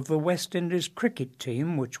 several of the West Indies cricket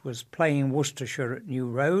team, which was playing Worcestershire at New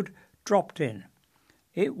Road, dropped in.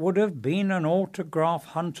 It would have been an autograph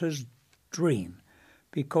hunter's dream,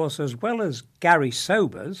 because as well as Gary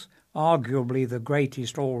Sobers, arguably the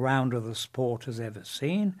greatest all-rounder the sport has ever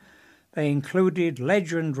seen, they included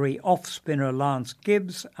legendary off-spinner Lance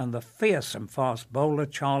Gibbs and the fearsome fast bowler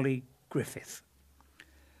Charlie Griffith.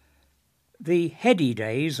 The heady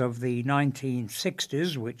days of the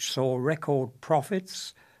 1960s, which saw record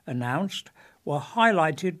profits announced, were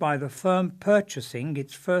highlighted by the firm purchasing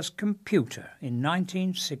its first computer in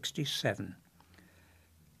 1967.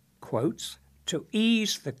 Quotes, "to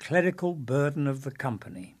ease the clerical burden of the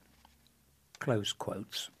company." Close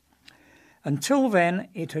quotes. Until then,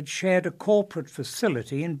 it had shared a corporate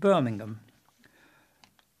facility in Birmingham.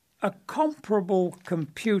 A comparable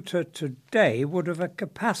computer today would have a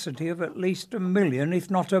capacity of at least 1 million,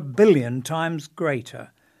 if not 1 billion times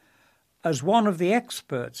greater. As one of the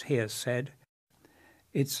experts here said,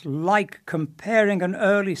 it's like comparing an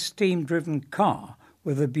early steam-driven car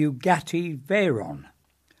with a Bugatti Veyron.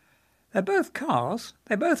 They're both cars,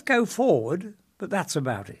 they both go forward, but that's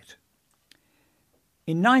about it.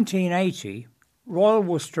 In 1980, Royal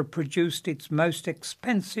Worcester produced its most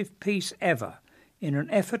expensive piece ever, in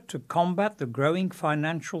an effort to combat the growing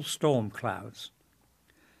financial storm clouds.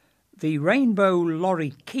 The Rainbow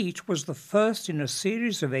Lorikeet was the first in a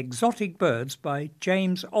series of exotic birds by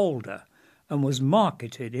James Alder and was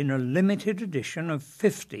marketed in a limited edition of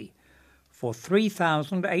 50 for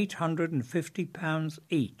 £3,850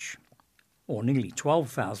 each, or nearly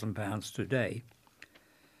 £12,000 today.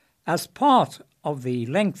 As part of the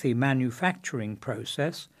lengthy manufacturing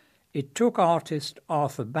process, it took artist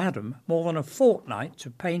Arthur Badham more than a fortnight to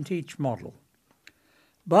paint each model.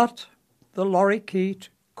 But the Lorikeet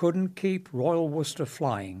couldn't keep Royal Worcester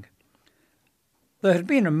flying. There had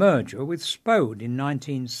been a merger with Spode in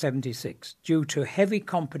 1976 due to heavy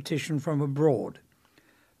competition from abroad,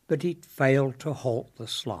 but it failed to halt the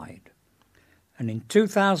slide. And in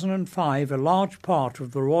 2005, a large part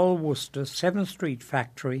of the Royal Worcester 7th Street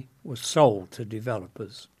factory was sold to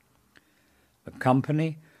developers. The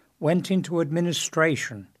company went into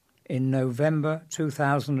administration in November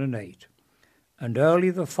 2008, and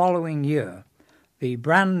early the following year, the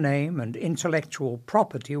brand name and intellectual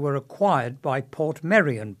property were acquired by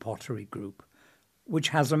Portmeirion Pottery Group, which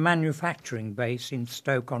has a manufacturing base in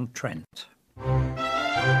Stoke-on-Trent.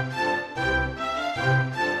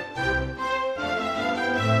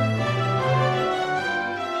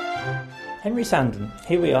 Henry Sandon.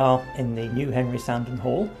 Here we are in the new Henry Sandon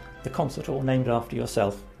Hall, the concert hall named after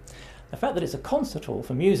yourself. The fact that it's a concert hall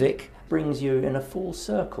for music brings you in a full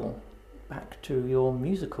circle back to your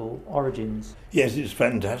musical origins. Yes, it's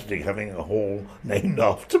fantastic having a hall named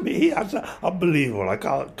after me. That's unbelievable. I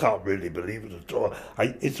can't really believe it at all.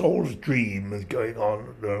 It's all a dream is going on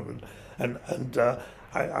at the moment. And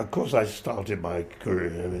of course, I started my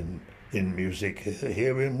career in music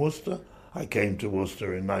here in Worcester. I came to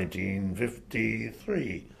Worcester in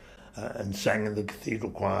 1953 and sang in the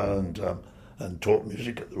cathedral choir and taught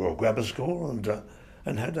music at the Royal Grammar School and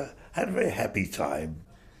had a very happy time.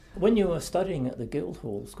 When you were studying at the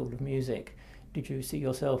Guildhall School of Music, did you see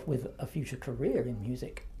yourself with a future career in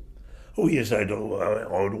music? Oh yes, I'd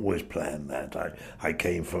always planned that. I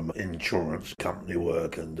came from insurance company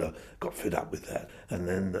work and got fed up with that, and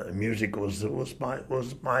then music was my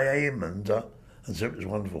aim, and so it was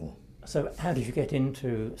wonderful. So how did you get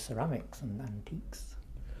into ceramics and antiques?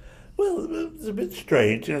 Well, it's a bit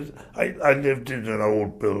strange. I lived in an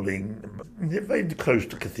old building very close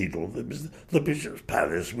to Cathedral. It was the Bishop's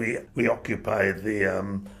Palace. We occupied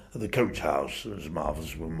the coach house. It was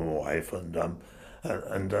marvellous with my wife, and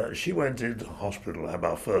she went into hospital to have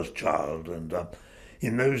our first child. And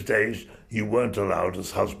in those days, you weren't allowed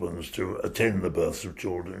as husbands to attend the births of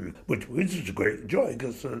children, which is a great joy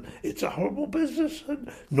because it's a horrible business and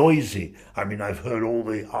noisy. I mean, I've heard all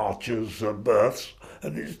the archers' births,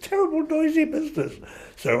 and it's a terrible, noisy business.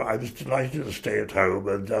 So I was delighted to stay at home,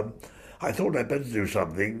 and I thought I'd better do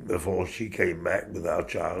something before she came back with our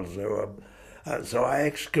child. So I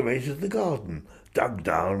excavated the garden, dug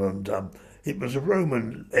down, and it was a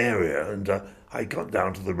Roman area, and I got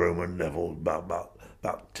down to the Roman level, about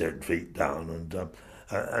 10 feet down,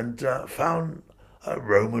 and found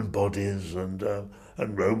Roman bodies and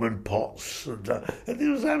Roman pots, and it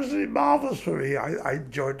was absolutely marvellous for me. I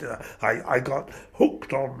enjoyed it. I got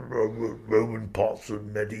hooked on Roman pots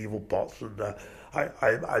and medieval pots, and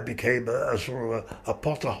I became a sort of a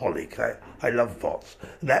potaholic. I love pots.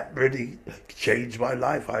 That really changed my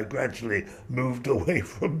life. I gradually moved away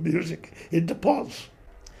from music into pots.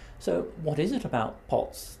 So what is it about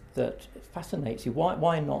pots that fascinates you?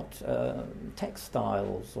 Why not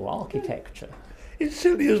textiles or architecture? It's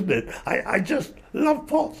silly, isn't it? I just love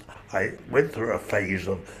pots. I went through a phase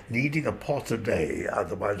of needing a pot a day,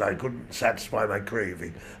 otherwise I couldn't satisfy my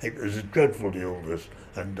craving. It was a dreadful illness,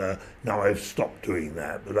 and now I've stopped doing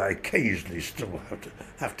that, but I occasionally still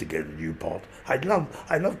have to get a new pot. I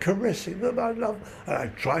love caressing them.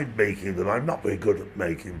 I've tried making them. I'm not very good at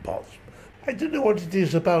making pots. I don't know what it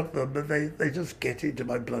is about them, but they just get into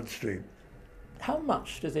my bloodstream. How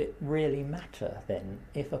much does it really matter, then,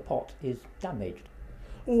 if a pot is damaged?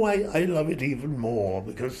 Oh, I love it even more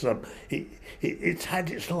because it's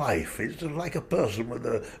had its life. It's like a person with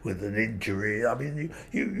an injury. I mean,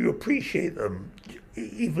 you appreciate them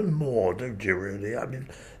even more, don't you? Really? I mean,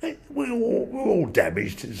 we're all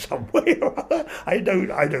damaged in some way or other. I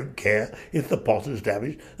don't care if the pot is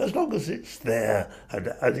damaged as long as it's there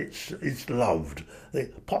and it's loved.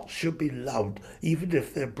 The pots should be loved, even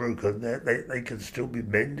if they're broken. They can still be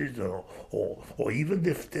mended, or even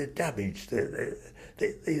if they're damaged.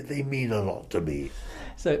 They mean a lot to me.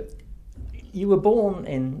 So, you were born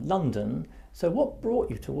in London. So what brought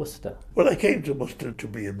you to Worcester? Well, I came to Worcester to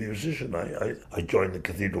be a musician. I joined the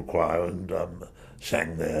cathedral choir and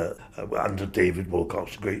sang there under David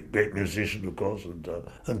Wilcox, great musician, of course.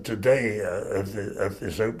 And today, at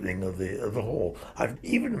this opening of the hall, I've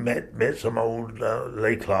even met some old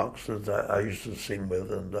lay clerks that I used to sing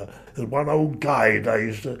with, and there's one old guide I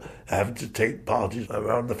used to have to take parties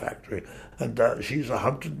around the factory, and she's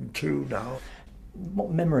 102 now.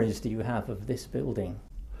 What memories do you have of this building?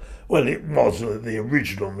 Well, it was the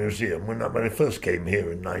original museum. When I first came here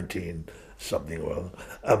in 19-something or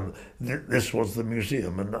other, this was the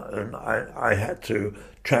museum, and I had to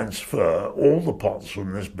transfer all the pots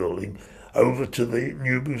from this building over to the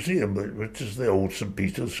new museum, which is the old St.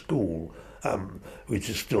 Peter's School, which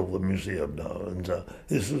is still the museum now. And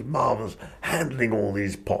this is marvellous, handling all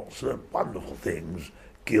these pots, wonderful things,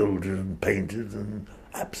 gilded and painted, and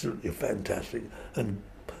absolutely fantastic. And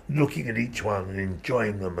looking at each one and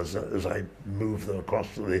enjoying them as I moved them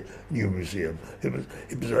across to the new museum. It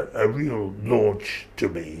was a real launch to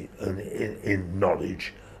me in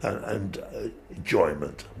knowledge and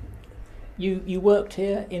enjoyment. You worked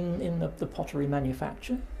here in the pottery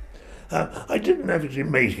manufacture? I didn't actually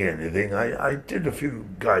make anything. I did a few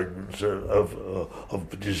guidance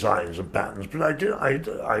of designs and patterns, but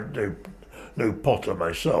I'm no potter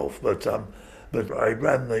myself. But I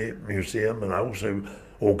ran the museum, and I also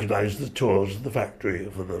organised the tours of the factory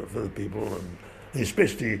for the people, and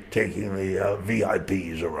especially taking the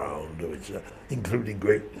VIPs around, including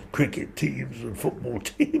great cricket teams and football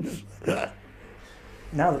teams.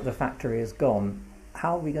 Now that the factory is gone,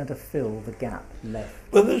 how are we going to fill the gap left?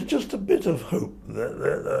 Well, there's just a bit of hope that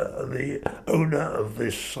the owner of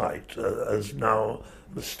this site has now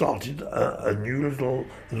started a new little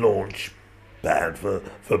launch pad for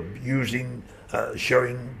using,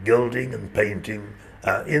 showing gilding and painting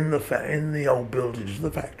in the old buildings of the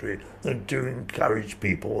factory, and to encourage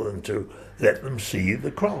people and to let them see the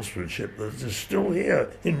craftsmanship that is still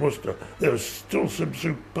here in Worcester. There's still some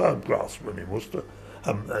superb craftsmen in Worcester,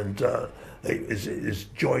 and it's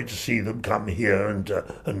joy to see them come here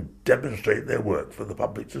and demonstrate their work for the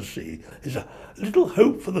public to see. There's a little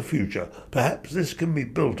hope for the future. Perhaps this can be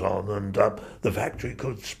built on, and the factory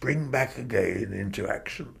could spring back again into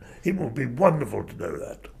action. It would be wonderful to know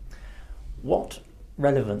that. What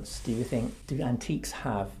relevance do you think do antiques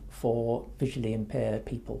have for visually impaired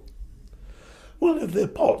people? Well, if they're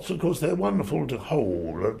pots, of course, they're wonderful to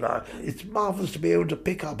hold, and it's marvellous to be able to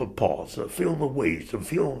pick up a pot, feel the weight, and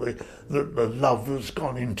feel the love that's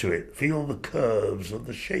gone into it, feel the curves and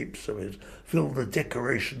the shapes of it, feel the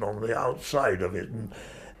decoration on the outside of it. And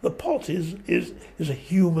the pot is a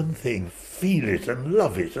human thing. Feel it and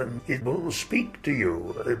love it, and it will speak to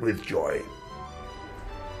you with joy.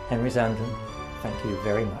 Henry Zandon, thank you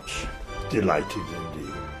very much. Delighted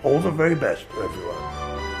indeed. All the very best to everyone.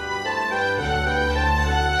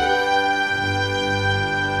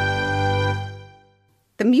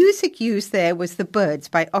 The music used there was The Birds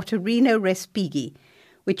by Ottorino Respighi,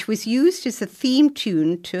 which was used as the theme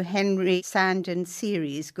tune to Henry Zandon's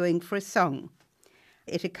series Going for a Song.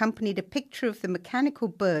 It accompanied a picture of the mechanical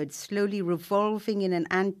bird slowly revolving in an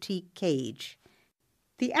antique cage.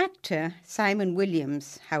 The actor, Simon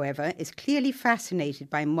Williams, however, is clearly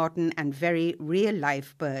fascinated by modern and very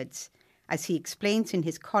real-life birds, as he explains in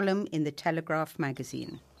his column in the Telegraph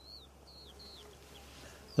magazine.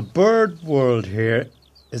 The bird world here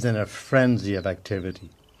is in a frenzy of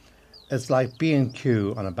activity. It's like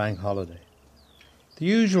B&Q on a bank holiday. The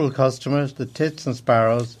usual customers, the tits and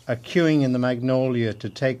sparrows, are queuing in the magnolia to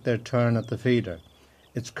take their turn at the feeder.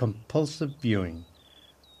 It's compulsive viewing.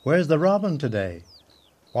 Where's the robin today?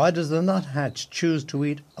 Why does the nuthatch choose to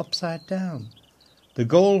eat upside down? The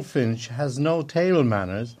goldfinch has no table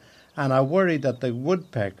manners, and I worry that the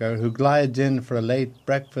woodpecker, who glides in for a late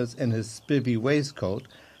breakfast in his spivvy waistcoat,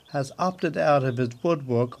 has opted out of his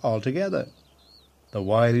woodwork altogether. The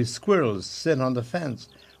wily squirrels sit on the fence,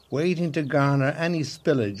 waiting to garner any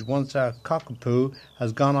spillage once our cockapoo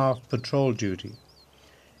has gone off patrol duty.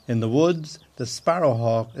 In the woods, the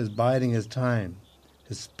sparrowhawk is biding his time.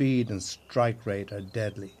 His speed and strike rate are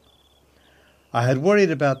deadly. I had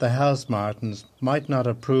worried about the house martins might not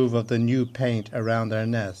approve of the new paint around their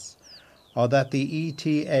nests, or that the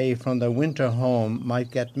ETA from their winter home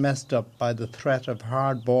might get messed up by the threat of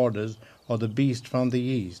hard borders or the beast from the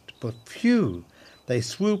east. But phew, they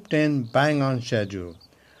swooped in bang on schedule.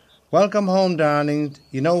 Welcome home, darlings.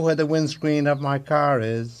 You know where the windscreen of my car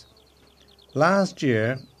is. Last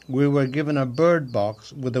year, we were given a bird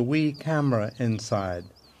box with a wee camera inside.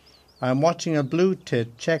 I'm watching a blue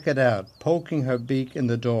tit check it out, poking her beak in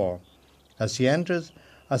the door. As she enters,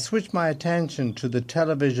 I switch my attention to the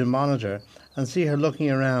television monitor and see her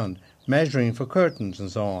looking around, measuring for curtains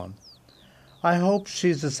and so on. I hope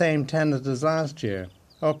she's the same tenant as last year,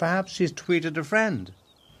 or perhaps she's tweeted a friend.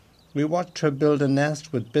 We watched her build a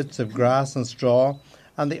nest with bits of grass and straw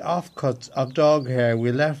and the offcuts of dog hair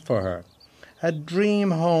we left for her. A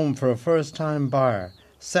dream home for a first-time buyer,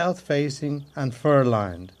 south-facing and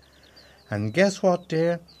fur-lined. And guess what,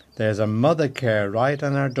 dear? There's a mother care right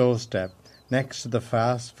on our doorstep, next to the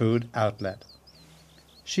fast food outlet.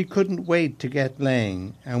 She couldn't wait to get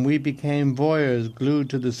laying, and we became voyeurs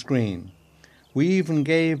glued to the screen. We even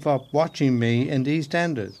gave up watching me in the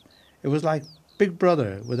EastEnders. It was like Big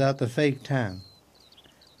Brother without the fake tan.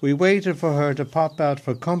 We waited for her to pop out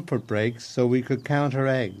for comfort breaks so we could count her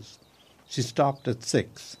eggs. She stopped at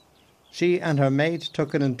 6. She and her mate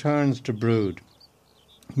took it in turns to brood,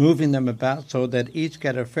 moving them about so that each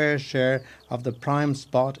get a fair share of the prime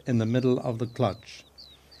spot in the middle of the clutch.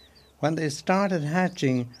 When they started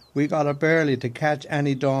hatching, we got up early to catch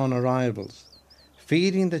any dawn arrivals.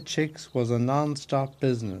 Feeding the chicks was a non-stop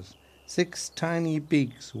business. 6 tiny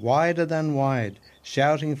beaks, wider than wide,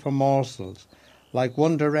 shouting for morsels, like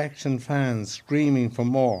One Direction fans screaming for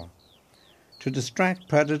more. To distract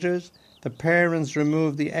predators, the parents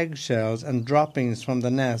removed the eggshells and droppings from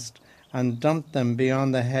the nest and dumped them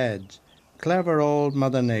beyond the hedge. Clever old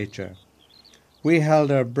Mother Nature. We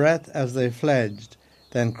held our breath as they fledged,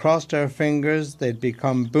 then crossed our fingers they'd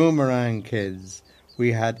become boomerang kids.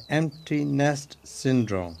 We had empty nest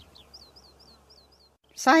syndrome.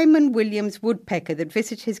 Simon Williams' woodpecker that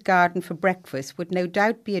visited his garden for breakfast would no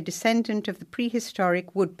doubt be a descendant of the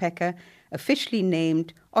prehistoric woodpecker officially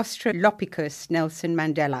named Australopithecus Nelson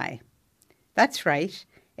Mandelae. That's right,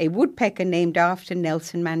 a woodpecker named after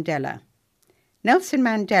Nelson Mandela. Nelson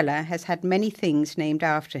Mandela has had many things named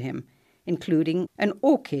after him, including an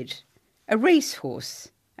orchid, a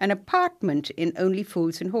racehorse, an apartment in Only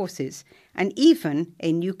Fools and Horses, and even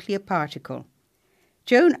a nuclear particle.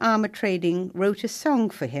 Joan Armatrading wrote a song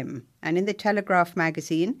for him, and in the Telegraph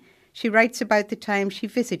magazine, she writes about the time she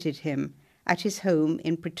visited him at his home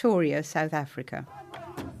in Pretoria, South Africa.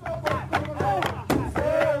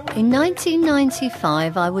 In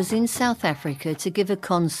 1995, I was in South Africa to give a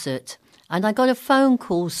concert, and I got a phone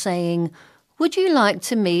call saying, "Would you like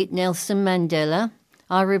to meet Nelson Mandela?"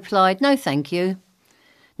 I replied, "No, thank you."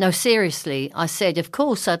 "No, seriously," I said, "of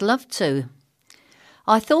course I'd love to."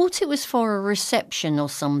 I thought it was for a reception or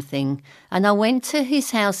something, and I went to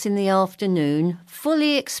his house in the afternoon,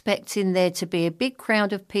 fully expecting there to be a big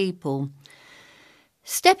crowd of people.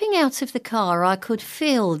 Stepping out of the car, I could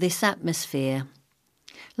feel this atmosphere,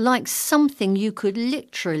 like something you could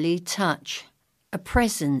literally touch, a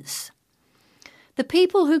presence. The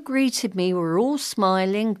people who greeted me were all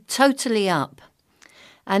smiling, totally up.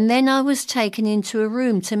 And then I was taken into a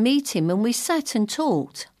room to meet him, and we sat and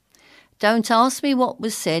talked. Don't ask me what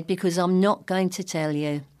was said because I'm not going to tell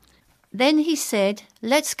you. Then he said,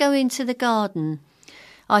 "Let's go into the garden."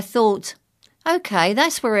 I thought, okay,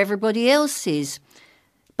 that's where everybody else is.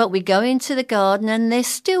 But we go into the garden and there's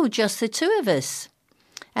still just the two of us.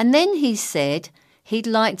 And then he said he'd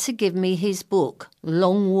like to give me his book,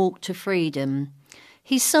 Long Walk to Freedom.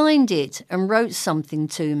 He signed it and wrote something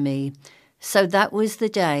to me. So that was the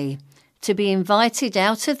day. To be invited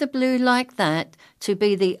out of the blue like that, to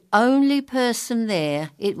be the only person there,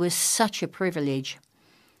 it was such a privilege.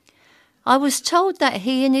 I was told that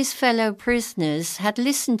he and his fellow prisoners had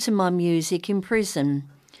listened to my music in prison.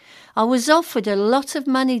 I was offered a lot of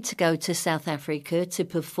money to go to South Africa to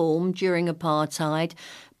perform during apartheid,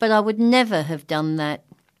 but I would never have done that.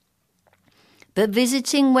 But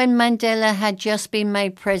visiting when Mandela had just been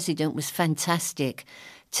made president was fantastic.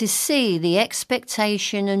 To see the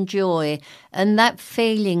expectation and joy and that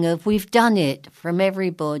feeling of we've done it from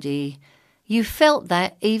everybody. You felt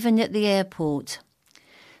that even at the airport.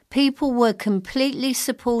 People were completely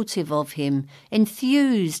supportive of him,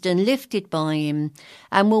 enthused and lifted by him,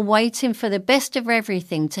 and were waiting for the best of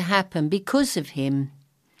everything to happen because of him.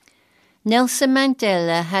 Nelson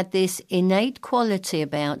Mandela had this innate quality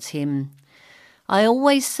about him. I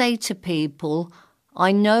always say to people,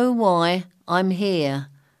 I know why I'm here.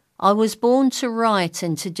 I was born to write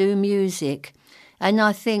and to do music, and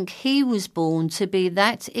I think he was born to be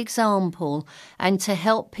that example and to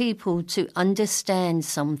help people to understand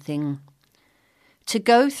something. To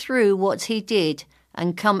go through what he did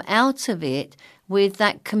and come out of it with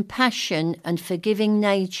that compassion and forgiving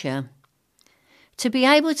nature. To be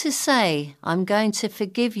able to say, I'm going to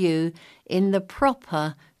forgive you in the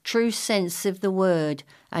proper, true sense of the word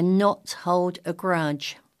and not hold a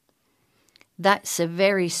grudge. That's a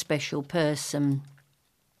very special person.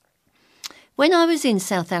 When I was in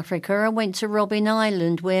South Africa, I went to Robben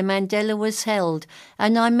Island where Mandela was held,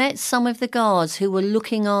 and I met some of the guards who were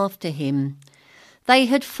looking after him. They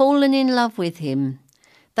had fallen in love with him.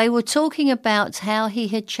 They were talking about how he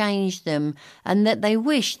had changed them and that they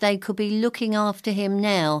wished they could be looking after him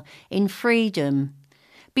now in freedom,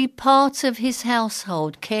 be part of his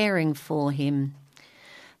household, caring for him.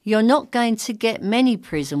 You're not going to get many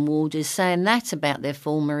prison warders saying that about their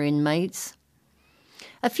former inmates.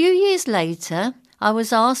 A few years later, I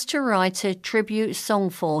was asked to write a tribute song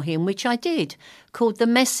for him, which I did, called The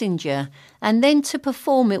Messenger, and then to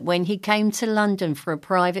perform it when he came to London for a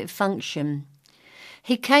private function.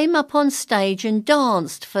 He came up on stage and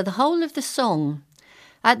danced for the whole of the song.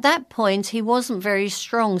 At that point, he wasn't very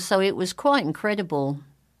strong, so it was quite incredible.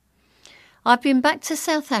 I've been back to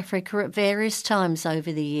South Africa at various times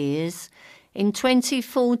over the years. In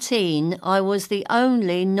 2014, I was the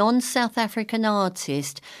only non-South African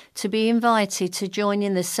artist to be invited to join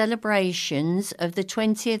in the celebrations of the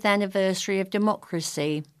 20th anniversary of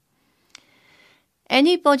democracy.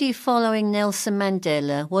 Anybody following Nelson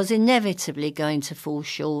Mandela was inevitably going to fall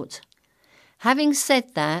short. Having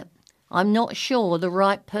said that, I'm not sure the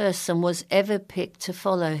right person was ever picked to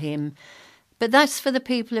follow him, but that's for the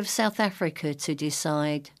people of South Africa to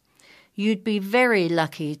decide. You'd be very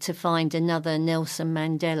lucky to find another Nelson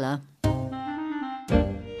Mandela.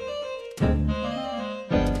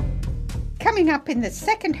 Coming up in the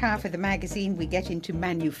second half of the magazine, we get into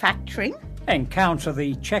manufacturing. Encounter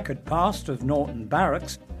the checkered past of Norton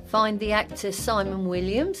Barracks. Find the actor Simon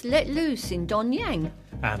Williams let loose in Donyang.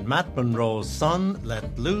 And Matt Monroe's son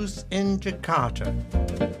let loose in Jakarta.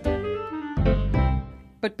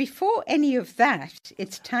 But before any of that,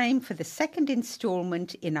 it's time for the second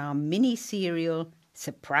instalment in our mini-serial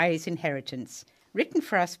Surprise Inheritance, written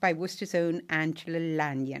for us by Worcester's own Angela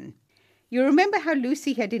Lanyon. You remember how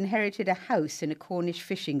Lucy had inherited a house in a Cornish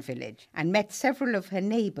fishing village and met several of her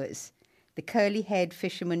neighbours, the curly-haired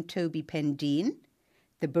fisherman Toby Pendine,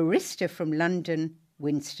 the barrister from London,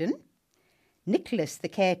 Winston, Nicholas the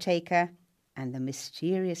caretaker, and the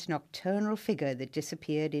mysterious nocturnal figure that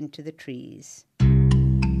disappeared into the trees.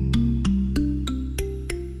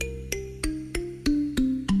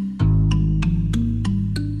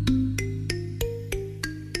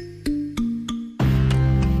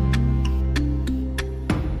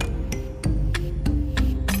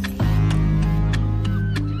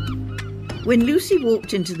 When Lucy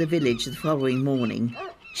walked into the village the following morning,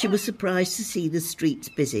 she was surprised to see the streets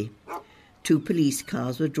busy. 2 police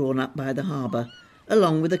cars were drawn up by the harbour,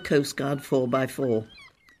 along with a Coast Guard 4x4.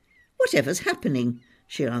 "Whatever's happening?"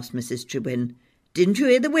 she asked Mrs. Trewin. "Didn't you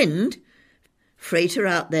hear the wind? Freighter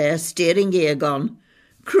out there, steering gear gone.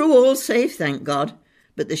 Crew all safe, thank God,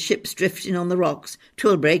 but the ship's drifting on the rocks.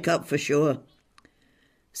 'Twill break up for sure."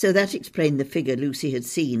 So that explained the figure Lucy had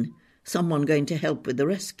seen, someone going to help with the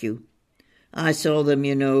rescue. "I saw them,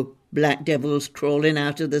 you know, black devils crawling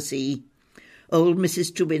out of the sea." Old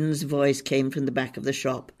Mrs. Trewin's voice came from the back of the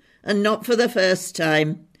shop. "And not for the first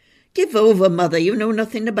time. Give over, mother, you know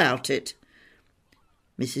nothing about it."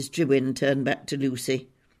 Mrs. Trewin turned back to Lucy.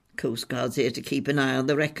 "Coast Guard's here to keep an eye on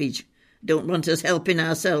the wreckage. Don't want us helping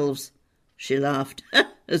ourselves. She laughed.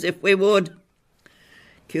 As if we would.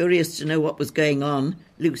 Curious to know what was going on,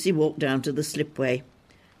 Lucy walked down to the slipway.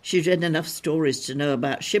 She'd read enough stories to know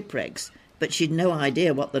about shipwrecks, but she'd no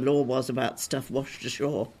idea what the law was about stuff washed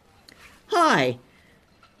ashore. "Hi!"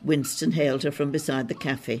 Winston hailed her from beside the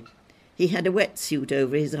cafe. He had a wetsuit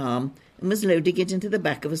over his arm and was loading it into the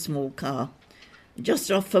back of a small car.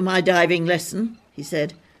 "Just off for my diving lesson," he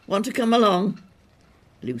said. "Want to come along?"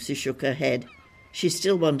 Lucy shook her head. She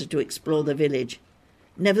still wanted to explore the village.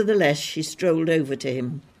 Nevertheless, she strolled over to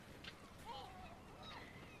him.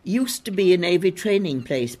 "Used to be a Navy training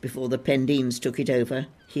place before the Pendines took it over,"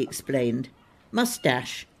 he explained.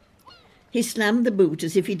 "Moustache." He slammed the boot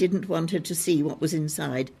as if he didn't want her to see what was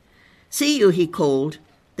inside. "See you," he called.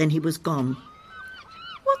 Then he was gone.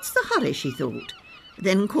 What's the hurry, she thought,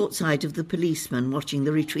 then caught sight of the policeman watching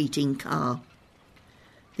the retreating car.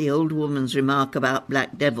 The old woman's remark about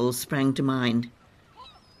black devils sprang to mind.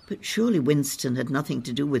 But surely Winston had nothing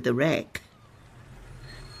to do with the wreck.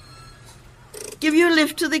 "Give you a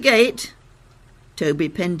lift to the gate?" Toby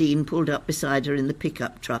Pendine pulled up beside her in the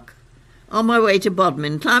pickup truck. "On my way to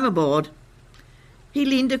Bodmin. Climb aboard." He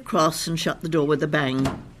leaned across and shut the door with a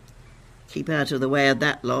bang. "Keep out of the way of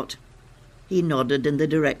that lot." He nodded in the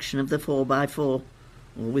direction of the 4x4,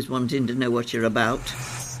 always wanting to know what you're about.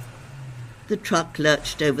 The truck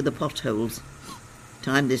lurched over the potholes.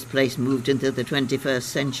 Time this place moved into the 21st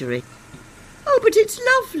century. "Oh, but it's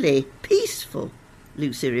lovely, peaceful,"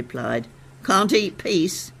 Lucy replied. "Can't eat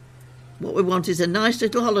peace. What we want is a nice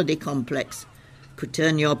little holiday complex. Could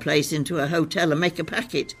turn your place into a hotel and make a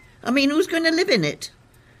packet. I mean, who's going to live in it?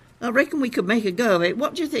 I reckon we could make a go of it.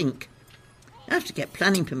 What do you think? I have to get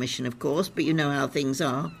planning permission, of course, but you know how things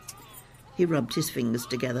are." He rubbed his fingers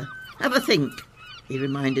together. "Have a think," he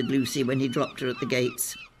reminded Lucy when he dropped her at the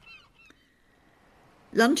gates.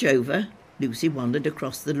 Lunch over, Lucy wandered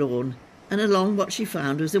across the lawn, and along what she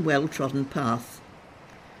found was a well-trodden path.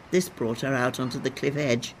 This brought her out onto the cliff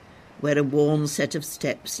edge, where a worn set of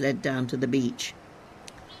steps led down to the beach.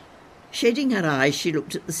 Shading her eyes, she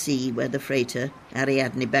looked at the sea where the freighter,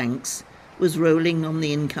 Ariadne Banks, was rolling on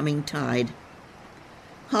the incoming tide.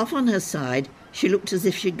 Half on her side, she looked as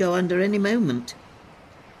if she'd go under any moment.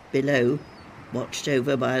 Below, watched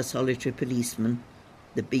over by a solitary policeman,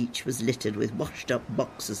 the beach was littered with washed-up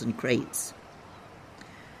boxes and crates.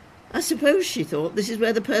 "I suppose," she thought, "this is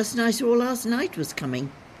where the person I saw last night was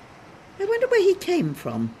coming. I wonder where he came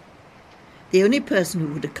from." The only person who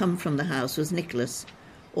would have come from the house was Nicholas,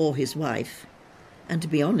 or his wife, and to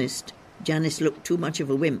be honest, Janice looked too much of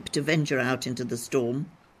a wimp to venture out into the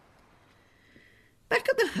storm. Back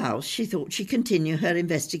at the house, she thought she'd continue her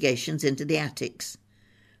investigations into the attics.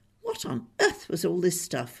 What on earth was all this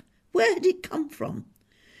stuff? Where had it come from?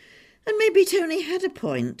 And maybe Tony had a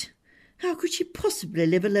point. How could she possibly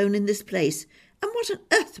live alone in this place, and what on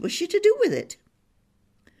earth was she to do with it?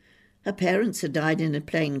 Her parents had died in a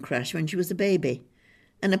plane crash when she was a baby,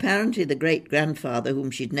 and apparently the great-grandfather, whom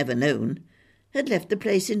she'd never known, had left the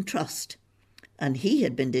place in trust, and he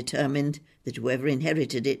had been determined that whoever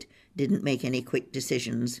inherited it didn't make any quick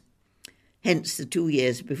decisions. Hence the 2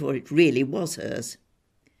 years before it really was hers.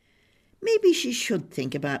 Maybe she should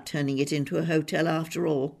think about turning it into a hotel after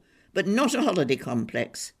all, but not a holiday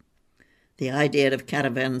complex. The idea of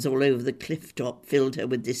caravans all over the cliff top filled her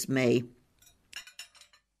with dismay.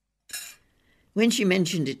 When she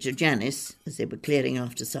mentioned it to Janice, as they were clearing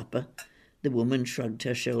after supper, the woman shrugged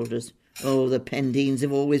her shoulders. "Oh, the Pendines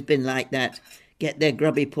have always been like that. Get their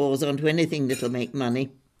grubby paws onto anything that'll make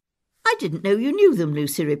money." "I didn't know you knew them,"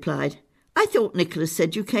 Lucy replied. "I thought Nicholas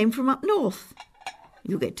said you came from up north."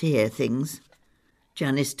 "You get to hear things."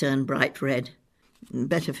 Janice turned bright red.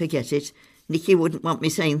 "Better forget it. Nicky wouldn't want me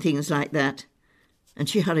saying things like that." And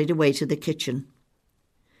she hurried away to the kitchen.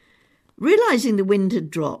 Realising the wind had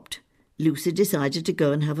dropped, Lucy decided to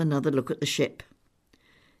go and have another look at the ship.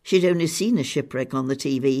 She'd only seen a shipwreck on the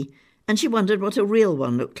TV, and she wondered what a real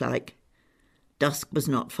one looked like. Dusk was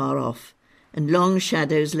not far off, and long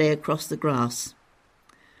shadows lay across the grass.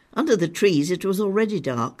 Under the trees it was already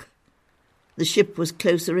dark. The ship was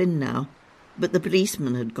closer in now, but the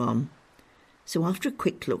policeman had gone. So after a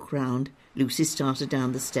quick look round, Lucy started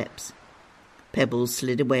down the steps. Pebbles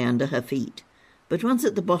slid away under her feet, but once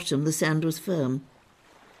at the bottom the sand was firm.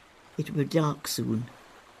 It would be dark soon,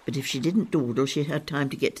 but if she didn't dawdle, she'd have time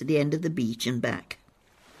to get to the end of the beach and back.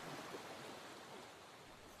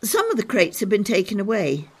 Some of the crates had been taken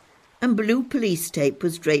away, and blue police tape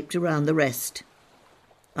was draped around the rest.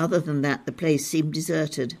 Other than that, the place seemed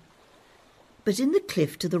deserted. But in the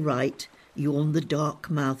cliff to the right yawned the dark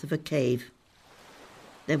mouth of a cave.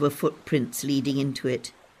 There were footprints leading into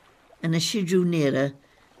it, and as she drew nearer,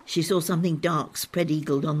 She saw something dark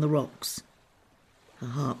spread-eagled on the rocks. Her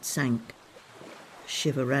heart sank. A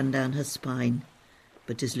shiver ran down her spine,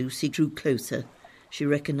 but as Lucy drew closer, she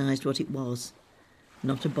recognised what it was.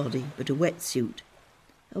 Not a body, but a wetsuit.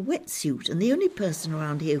 A wetsuit, and the only person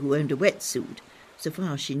around here who owned a wetsuit, so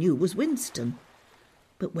far as she knew, was Winston.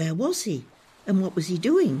 But where was he? And what was he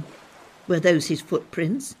doing? Were those his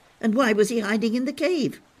footprints? And why was he hiding in the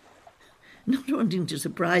cave? Not wanting to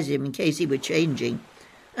surprise him in case he were changing,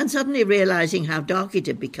 and suddenly realising how dark it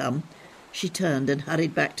had become, she turned and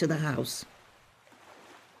hurried back to the house.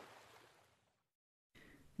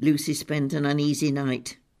 Lucy spent an uneasy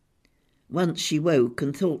night. Once she woke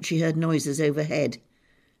and thought she heard noises overhead.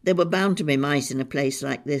 There were bound to be mice in a place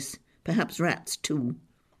like this, perhaps rats too.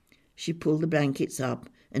 She pulled the blankets up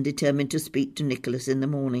and determined to speak to Nicholas in the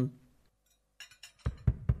morning.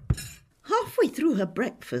 Halfway through her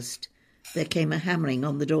breakfast, there came a hammering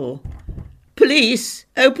on the door. "Police,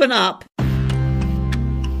 open up!"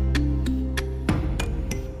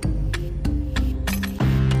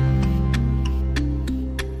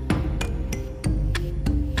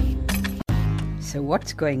 So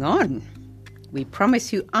what's going on? We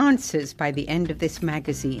promise you answers by the end of this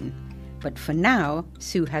magazine. But for now,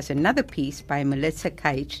 Sue has another piece by Melissa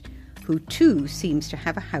Keitch, who too seems to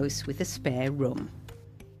have a house with a spare room.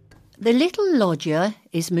 The little lodger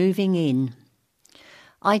is moving in.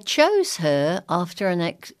 I chose her after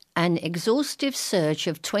an exhaustive search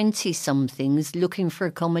of 20-somethings looking for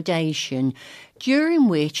accommodation, during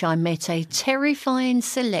which I met a terrifying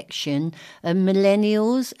selection of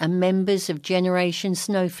millennials and members of Generation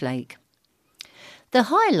Snowflake. The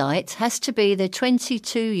highlight has to be the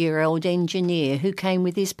 22-year-old engineer who came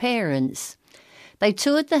with his parents. They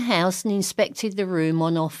toured the house and inspected the room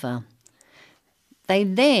on offer. They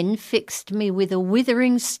then fixed me with a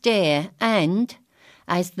withering stare and,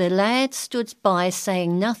 as the lad stood by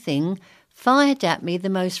saying nothing, fired at me the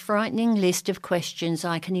most frightening list of questions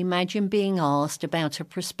I can imagine being asked about a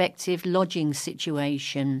prospective lodging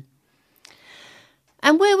situation.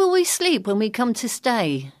 "And where will we sleep when we come to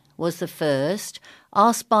stay?" was the first,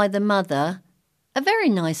 asked by the mother, a very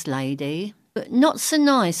nice lady. But not so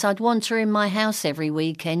nice I'd want her in my house every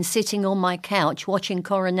weekend, sitting on my couch watching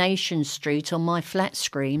Coronation Street on my flat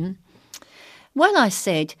screen. "Well," I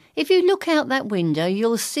said, "if you look out that window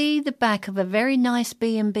you'll see the back of a very nice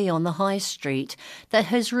B&B on the high street that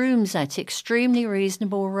has rooms at extremely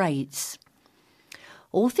reasonable rates."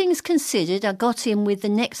 All things considered, I got in with the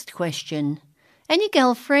next question. "Any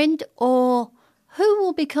girlfriend, or who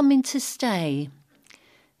will be coming to stay?"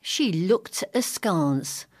 She looked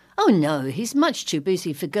askance. "Oh no, he's much too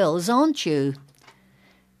busy for girls, aren't you?"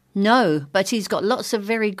 "No, but he's got lots of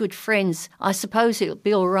very good friends. I suppose it'll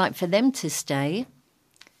be all right for them to stay."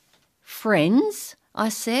 "Friends?" I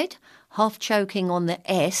said, half choking on the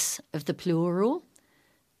S of the plural.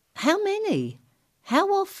 "How many?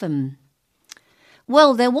 How often?"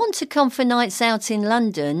 "Well, they'll want to come for nights out in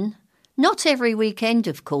London. Not every weekend,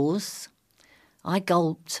 of course." I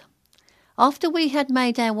gulped. After we had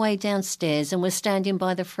made our way downstairs and were standing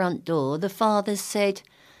by the front door, the father said,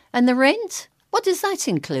 "And the rent? What does that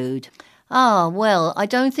include?" "Ah, well, I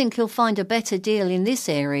don't think you'll find a better deal in this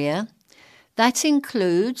area. That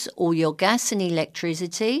includes all your gas and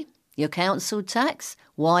electricity, your council tax,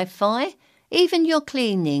 Wi-Fi, even your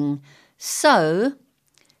cleaning. So..."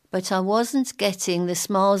 But I wasn't getting the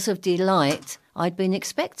smiles of delight I'd been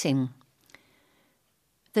expecting.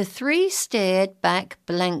 The three stared back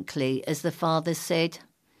blankly as the father said,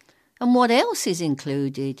 "And what else is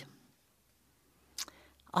included?"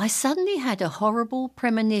 I suddenly had a horrible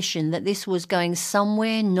premonition that this was going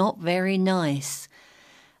somewhere not very nice.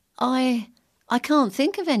 I can't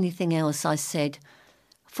think of anything else," I said,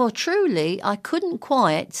 for truly I couldn't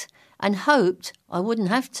quite, and hoped I wouldn't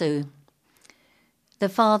have to. The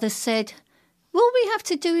father said, "Will we have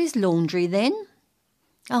to do his laundry then?"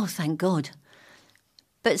 "Oh, thank God."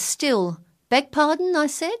 "But still..." "Beg pardon?" I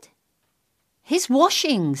said. "His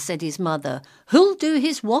washing," said his mother. "Who'll do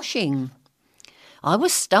his washing?" I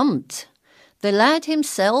was stumped. The lad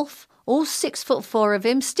himself, all 6'4" of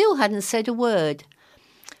him, still hadn't said a word.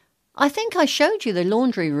 "I think I showed you the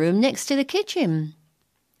laundry room next to the kitchen."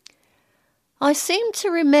 "I seem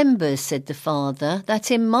to remember," said the father,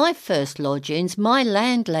 "that in my first lodgings my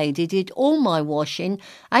landlady did all my washing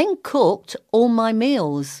and cooked all my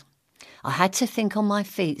meals." I had to think on my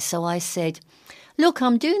feet, so I said, "Look,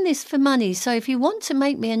 I'm doing this for money, so if you want to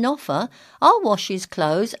make me an offer, I'll wash his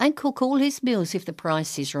clothes and cook all his meals if the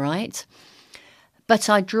price is right. But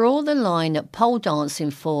I draw the line at pole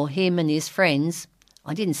dancing for him and his friends."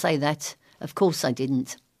 I didn't say that. Of course I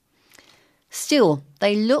didn't. Still,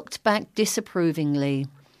 they looked back disapprovingly.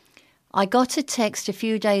 I got a text a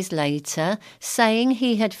few days later saying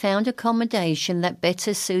he had found accommodation that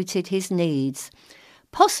better suited his needs.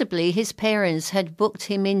 Possibly his parents had booked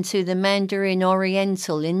him into the Mandarin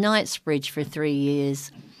Oriental in Knightsbridge for 3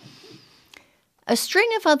 years. A string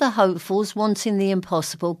of other hopefuls wanting the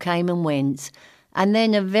impossible came and went, and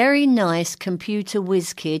then a very nice computer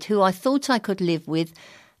whiz kid who I thought I could live with,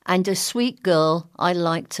 and a sweet girl I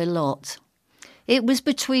liked a lot. It was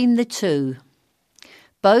between the two.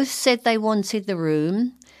 Both said they wanted the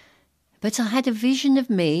room, but I had a vision of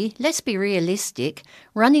me, let's be realistic,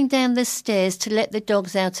 running down the stairs to let the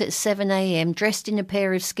dogs out at 7 a.m. dressed in a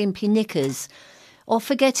pair of skimpy knickers, or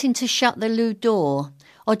forgetting to shut the loo door,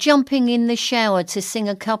 or jumping in the shower to sing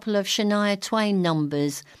a couple of Shania Twain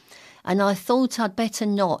numbers, and I thought I'd better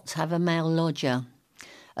not have a male lodger.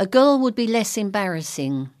 A girl would be less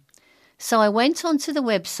embarrassing. So I went onto the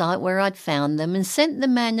website where I'd found them and sent the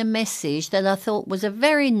man a message that I thought was a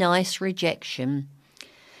very nice rejection.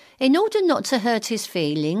 In order not to hurt his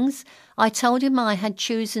feelings, I told him I had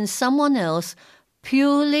chosen someone else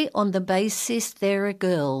purely on the basis they're a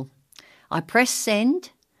girl. I pressed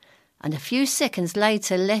send, and a few seconds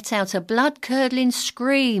later let out a blood-curdling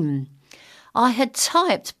scream. I had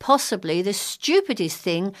typed possibly the stupidest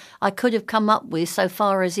thing I could have come up with so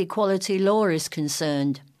far as equality law is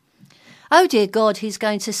concerned. Oh dear God, he's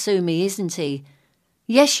going to sue me, isn't he?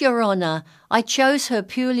 Yes, Your Honour, I chose her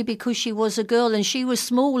purely because she was a girl and she was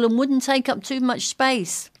small and wouldn't take up too much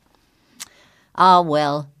space. Ah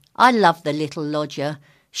well, I love the little lodger.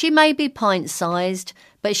 She may be pint-sized,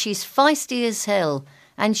 but she's feisty as hell,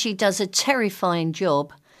 and she does a terrifying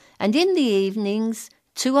job. And in the evenings,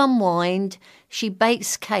 to unwind, she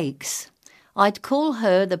bakes cakes. I'd call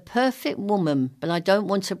her the perfect woman, but I don't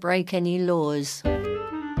want to break any laws.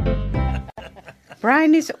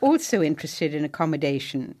 Brian is also interested in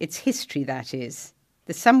accommodation, its history, that is,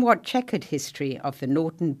 the somewhat checkered history of the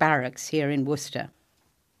Norton Barracks here in Worcester.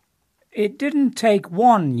 It didn't take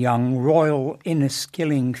one young Royal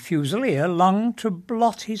Inniskilling Fusilier long to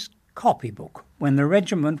blot his copybook when the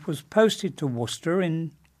regiment was posted to Worcester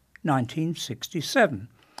in 1967.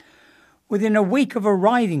 Within a week of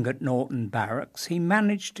arriving at Norton Barracks, he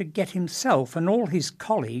managed to get himself and all his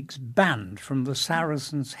colleagues banned from the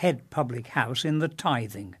Saracen's Head public house in the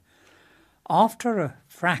Tithing. After a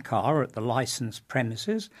fracas at the licensed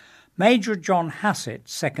premises, Major John Hassett,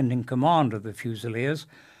 second in command of the Fusiliers,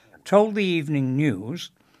 told the Evening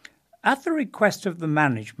News, "At the request of the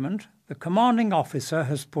management, the commanding officer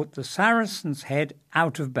has put the Saracen's Head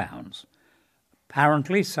out of bounds.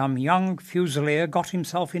 Apparently some young Fusilier got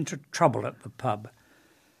himself into trouble at the pub.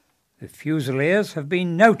 The Fusiliers have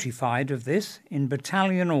been notified of this in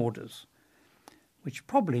battalion orders," which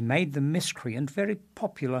probably made the miscreant very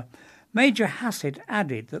popular. Major Hassett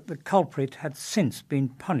added that the culprit had since been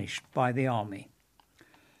punished by the army.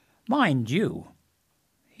 Mind you,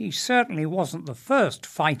 he certainly wasn't the first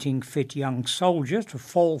fighting-fit young soldier to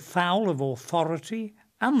fall foul of authority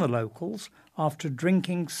and the locals after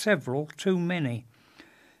drinking several too many.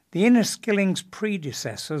 The Inniskilling's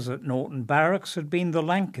predecessors at Norton Barracks had been the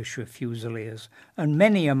Lancashire Fusiliers, and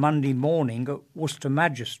many a Monday morning at Worcester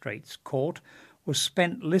Magistrates' Court was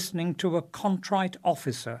spent listening to a contrite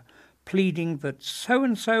officer pleading that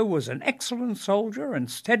so-and-so was an excellent soldier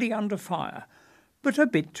and steady under fire, but a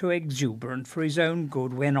bit too exuberant for his own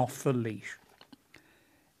good when off the leash.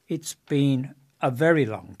 It's been a very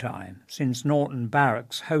long time since Norton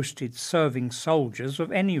Barracks hosted serving soldiers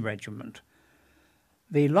of any regiment.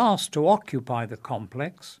 The last to occupy the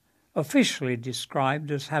complex, officially described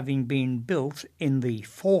as having been built in the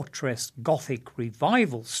fortress Gothic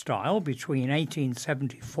revival style between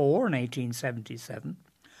 1874 and 1877,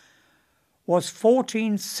 was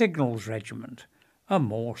 14 Signals Regiment, a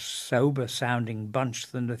more sober-sounding bunch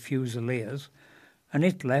than the Fusiliers, and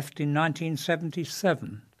it left in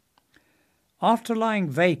 1977. After lying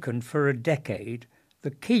vacant for a decade,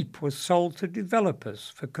 the keep was sold to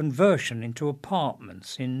developers for conversion into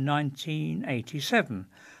apartments in 1987,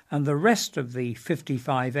 and the rest of the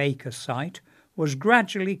 55-acre site was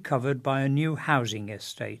gradually covered by a new housing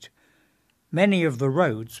estate, many of the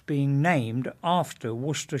roads being named after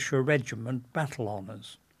Worcestershire Regiment battle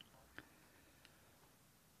honours.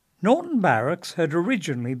 Norton Barracks had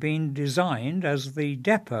originally been designed as the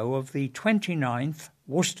depot of the 29th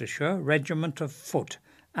Worcestershire Regiment of Foot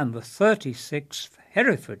and the 36th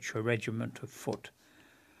Herefordshire Regiment of Foot,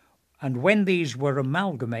 and when these were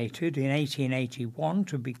amalgamated in 1881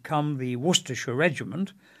 to become the Worcestershire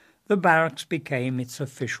Regiment, the barracks became its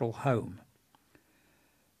official home.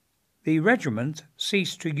 The regiment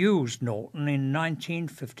ceased to use Norton in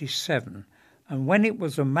 1957, and when it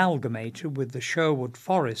was amalgamated with the Sherwood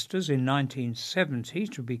Foresters in 1970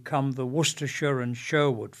 to become the Worcestershire and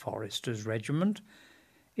Sherwood Foresters Regiment,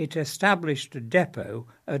 it established a depot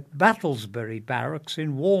at Battlesbury Barracks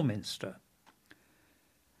in Warminster.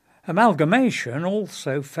 Amalgamation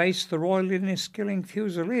also faced the Royal Inniskilling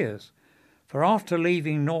Fusiliers, for after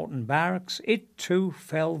leaving Norton Barracks, it too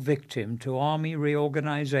fell victim to army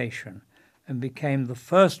reorganisation and became the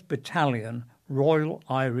 1st Battalion Royal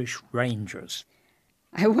Irish Rangers.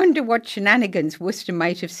 I wonder what shenanigans Worcester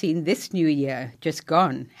might have seen this new year, just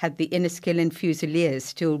gone, had the Inniskilling Fusiliers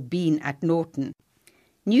still been at Norton.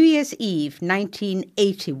 New Year's Eve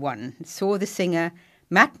 1981 saw the singer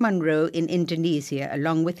Matt Monro in Indonesia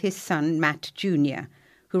along with his son Matt Jr.,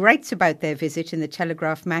 who writes about their visit in the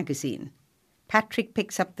Telegraph magazine. Patrick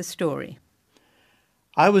picks up the story.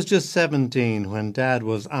 I was just 17 when Dad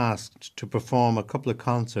was asked to perform a couple of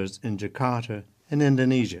concerts in Jakarta in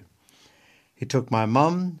Indonesia. He took my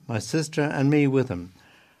mum, my sister and me with him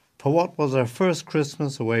for what was our first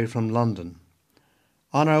Christmas away from London.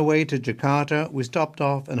 On our way to Jakarta, we stopped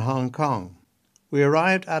off in Hong Kong. We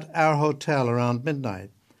arrived at our hotel around midnight,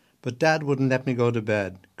 but Dad wouldn't let me go to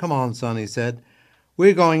bed. "Come on, son," he said.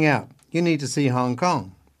 "We're going out. You need to see Hong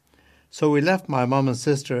Kong." So we left my mum and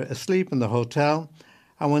sister asleep in the hotel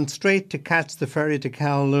and went straight to catch the ferry to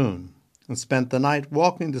Kowloon and spent the night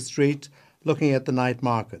walking the streets looking at the night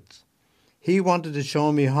markets. He wanted to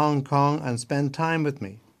show me Hong Kong and spend time with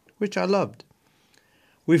me, which I loved.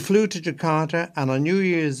 We flew to Jakarta, and on New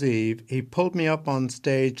Year's Eve he pulled me up on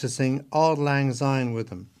stage to sing Auld Lang Syne with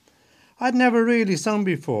him. I'd never really sung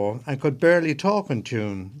before and could barely talk in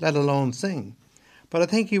tune, let alone sing, but I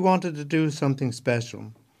think he wanted to do something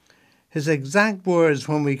special. His exact words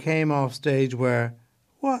when we came off stage were,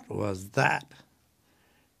 "What was that?"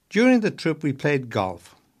 During the trip we played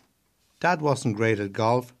golf. Dad wasn't great at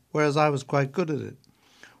golf, whereas I was quite good at it,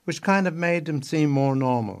 which kind of made him seem more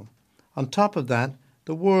normal. On top of that,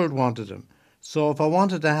 the world wanted him, so if I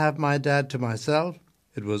wanted to have my dad to myself,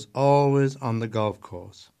 it was always on the golf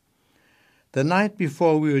course. The night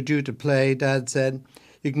before we were due to play, Dad said,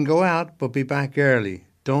 "You can go out, but be back early.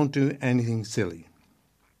 Don't do anything silly."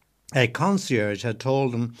 A concierge had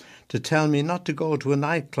told him to tell me not to go to a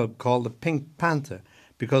nightclub called the Pink Panther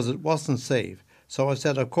because it wasn't safe, so I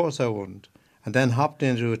said of course I wouldn't, and then hopped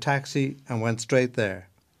into a taxi and went straight there.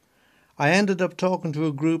 I ended up talking to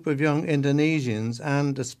a group of young Indonesians,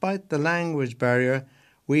 and despite the language barrier,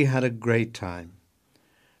 we had a great time.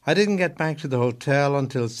 I didn't get back to the hotel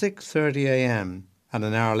until 6:30 a.m, and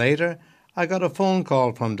an hour later I got a phone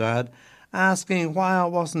call from Dad asking why I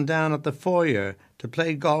wasn't down at the foyer to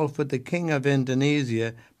play golf with the King of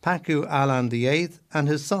Indonesia, Paku Alam VIII, and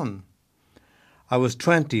his son. I was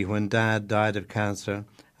 20 when Dad died of cancer,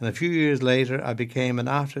 and a few years later I became an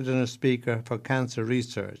after-dinner speaker for cancer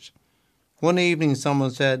research. One evening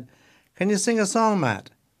someone said, "Can you sing a song,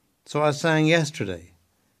 Matt?" So I sang Yesterday,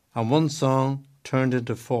 and one song turned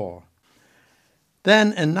into 4.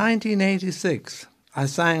 Then in 1986 I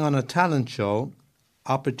sang on a talent show,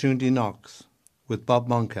 Opportunity Knocks, with Bob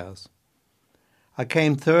Monkhouse. I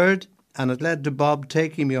came third, and it led to Bob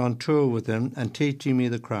taking me on tour with him and teaching me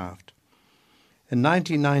the craft. In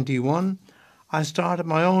 1991 I started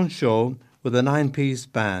my own show with a 9-piece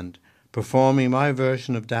band, performing my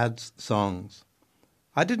version of Dad's songs.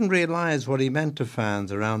 I didn't realise what he meant to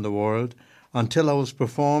fans around the world until I was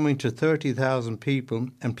performing to 30,000 people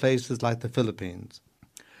in places like the Philippines.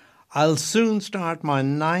 I'll soon start my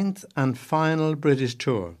 9th and final British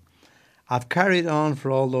tour. I've carried on for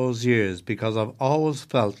all those years because I've always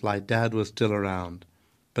felt like Dad was still around.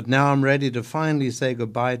 But now I'm ready to finally say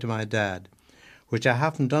goodbye to my dad, which I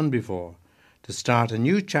haven't done before, to start a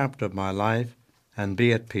new chapter of my life and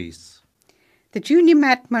be at peace. The junior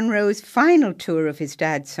Matt Monro's final tour of his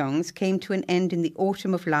dad's songs came to an end in the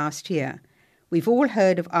autumn of last year. We've all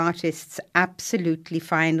heard of artists' absolutely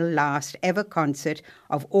final last ever concert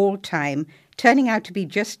of all time turning out to be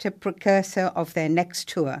just a precursor of their next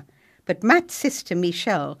tour. But Matt's sister,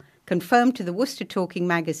 Michelle, confirmed to the Worcester Talking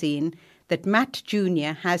magazine that Matt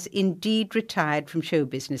Jr. has indeed retired from show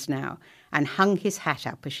business now and hung his hat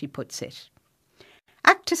up, as she puts it.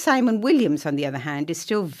 Actor Simon Williams, on the other hand, is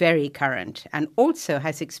still very current and also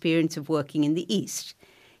has experience of working in the East.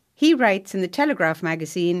 He writes in the Telegraph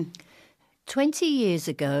magazine, 20 years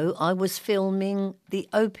ago, I was filming The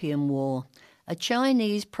Opium War, a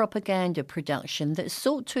Chinese propaganda production that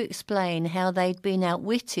sought to explain how they'd been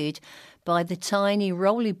outwitted by the tiny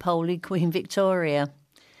roly-poly Queen Victoria.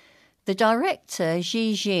 The director,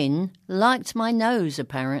 Xi Jin, liked my nose,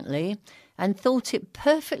 apparently, and thought it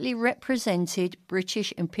perfectly represented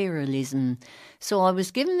British imperialism. So I was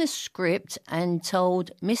given the script and told,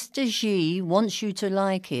 Mr. Xi wants you to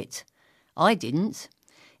like it. I didn't.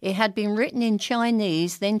 It had been written in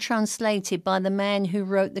Chinese, then translated by the man who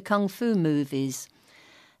wrote the Kung Fu movies.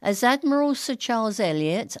 As Admiral Sir Charles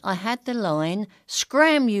Elliot, I had the line,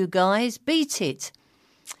 "Scram, you guys, beat it."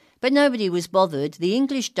 But nobody was bothered. The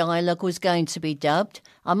English dialogue was going to be dubbed.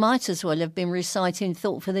 I might as well have been reciting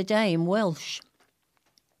Thought for the Day in Welsh.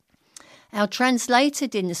 Our translator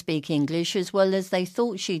didn't speak English as well as they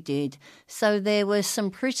thought she did, so there were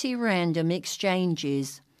some pretty random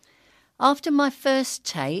exchanges. After my first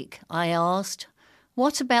take, I asked,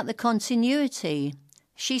 "What about the continuity?"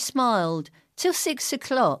 She smiled, "Till 6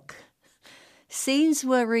 o'clock. Scenes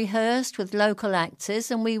were rehearsed with local actors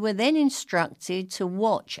and we were then instructed to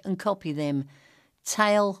watch and copy them,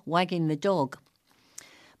 tail wagging the dog.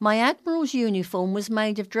 My Admiral's uniform was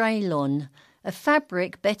made of Draylon, a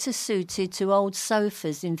fabric better suited to old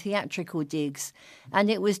sofas in theatrical digs, and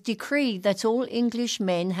it was decreed that all English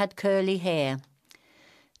men had curly hair.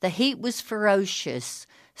 The heat was ferocious,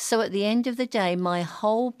 so at the end of the day my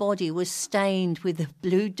whole body was stained with the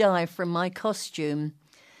blue dye from my costume.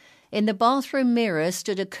 In the bathroom mirror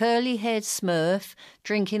stood a curly-haired Smurf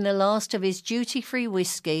drinking the last of his duty-free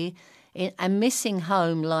whiskey and missing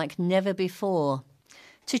home like never before.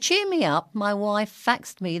 To cheer me up, my wife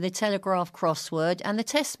faxed me the Telegraph crossword and the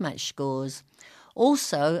test match scores.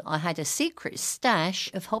 Also, I had a secret stash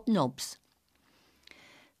of hobnobs.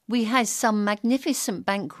 We had some magnificent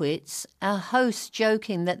banquets, our host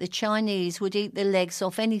joking that the Chinese would eat the legs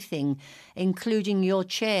off anything, including your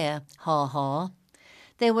chair, ha ha.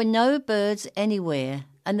 There were no birds anywhere,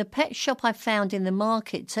 and the pet shop I found in the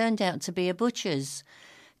market turned out to be a butcher's.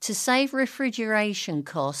 To save refrigeration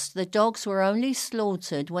costs, the dogs were only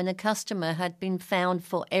slaughtered when a customer had been found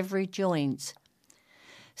for every joint.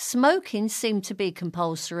 Smoking seemed to be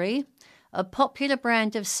compulsory. A popular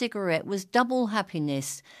brand of cigarette was Double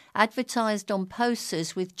Happiness, advertised on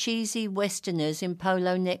posters with cheesy Westerners in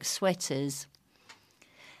polo neck sweaters.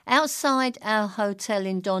 Outside our hotel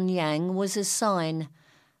in Donyang was a sign,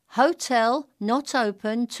 "Hotel not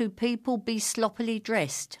open to people be sloppily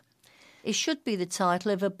dressed." It should be the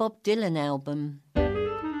title of a Bob Dylan album.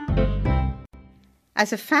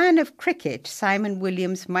 As a fan of cricket, Simon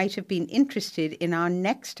Williams might have been interested in our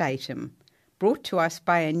next item, brought to us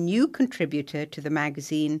by a new contributor to the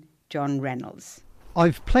magazine, John Reynolds.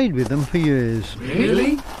 I've played with them for years.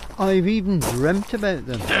 Really? I've even dreamt about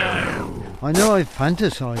them. No. I know I've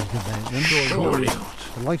fantasised about them. Surely not.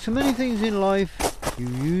 But like so many things in life, you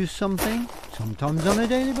use something, sometimes on a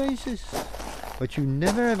daily basis, but you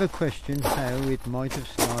never ever question how it might have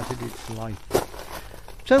started its life.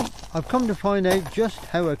 So I've come to find out just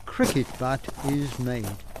how a cricket bat is made.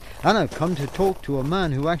 And I've come to talk to a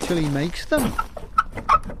man who actually makes them.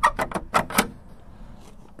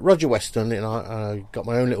 Roger Weston, and I got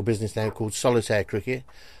my own little business now called Solitaire Cricket,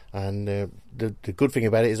 and the good thing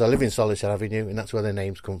about it is I live in Solitaire Avenue, and that's where the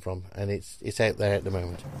names come from, and it's out there at the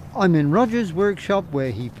moment. I'm in Roger's workshop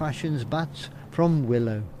where he fashions bats from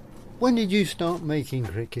willow. When did you start making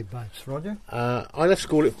cricket bats, Roger? I left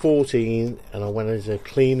school at 14 and I went as a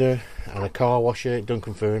cleaner and a car washer at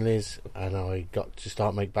Duncan Fernley's, and I got to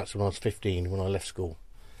start make bats when I was 15 when I left school.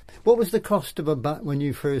 What was the cost of a bat when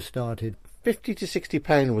you first started? £50 to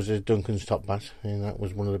 £60 was a Duncan's top bat, and that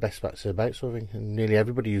was one of the best bats about, sort of thing. And nearly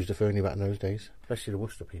everybody used a Fernley bat in those days, especially the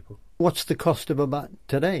Worcester people. What's the cost of a bat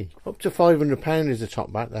today? Up to £500 is the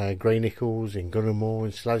top bat. Grey Nichols in Gunnermore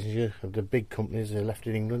and Slazenger, of the big companies left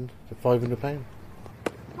in England, for £500.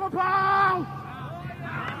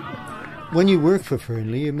 When you worked for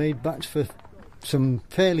Fernley, you made bats for some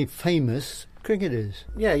fairly famous cricketers.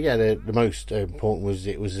 Yeah, the most important was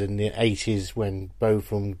it was in the 80s when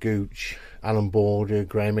Botham, Gooch, Alan Border,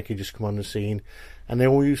 Graham had just come on the scene, and they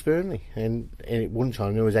all used Fernley. And at one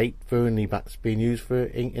time there was 8 Fernley bats being used for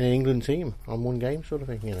in an England team on one game, sort of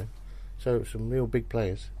thing, you know. So some real big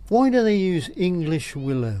players. Why do they use English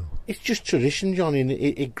willow? It's just tradition, John.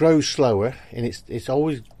 It grows slower, and it's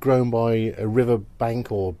always grown by a river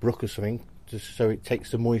bank or brook or something, just so it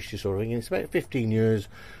takes the moisture, sort of thing. And it's about 15 years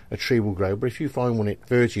a tree will grow, but if you find one at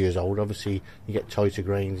 30 years old, obviously you get tighter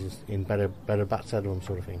grains in better bats out of them,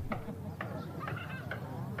 sort of thing.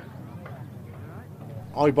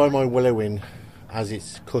 I buy my willow in as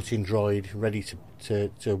it's cut and dried, ready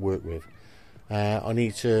to work with. I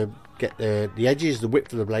need to get the edges, the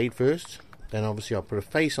width of the blade first. Then obviously I'll put a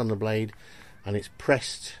face on the blade, and it's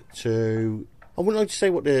pressed to, I wouldn't like to say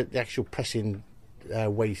what the actual pressing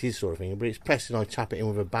weight is, sort of thing. But it's pressed and I tap it in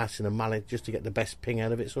with a bat and a mallet just to get the best ping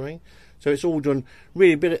out of it, sort of thing. So it's all done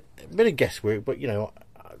really a bit of guesswork, but, you know,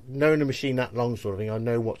 knowing the machine that long, sort of thing, I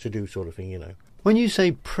know what to do, sort of thing, you know. When you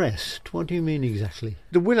say pressed, what do you mean exactly?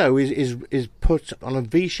 The willow is put on a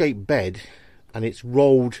V-shaped bed and it's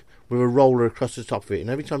rolled with a roller across the top of it. And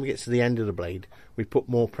every time it gets to the end of the blade, we put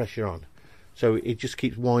more pressure on. So it just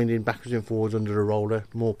keeps winding backwards and forwards under the roller,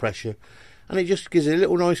 more pressure. And it just gives it a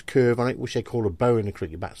little nice curve on it, which they call a bow in the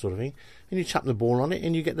cricket bat, sort of thing. And you tap the ball on it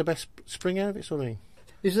and you get the best spring out of it, sort of thing.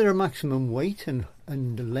 Is there a maximum weight and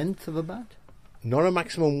length of a bat? Not a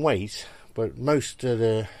maximum weight, but most of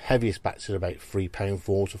the heaviest bats are about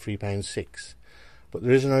 £3.4 to £3.6. But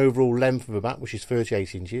there is an overall length of a bat, which is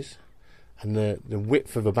 38 inches. And the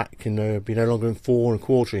width of a bat can be no longer than 4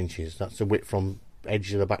 1/4 inches. That's the width from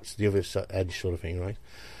edge of the bat to the other edge, sort of thing, right?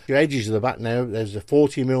 Your edges of the bat now, there's a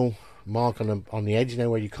 40mm mark on the edge now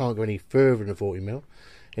where you can't go any further than 40mm.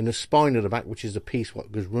 In the spine of the bat, which is the piece what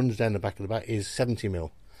runs down the back of the bat, is 70mm.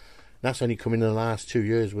 That's only come in the last 2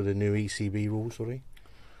 years with the new ECB rules, sort of thing.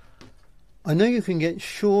 I know you can get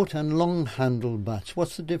short and long handled bats.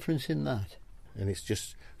 What's the difference in that? And it's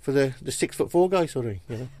just for the 6'4" guy, sort of thing,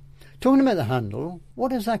 you know. Talking about the handle, what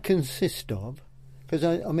does that consist of? Because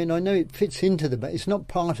I mean, I know it fits into the bat. It's not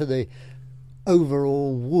part of the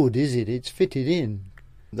overall wood, is it? It's fitted in.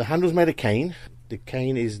 The handle's made of cane. The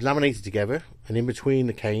cane is laminated together, and in between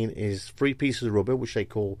the cane is 3 pieces of rubber, which they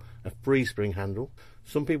call a free spring handle.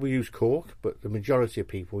 Some people use cork, but the majority of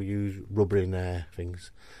people use rubber in their things.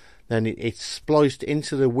 Then it's spliced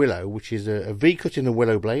into the willow, which is a V-cut in the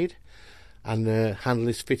willow blade, and the handle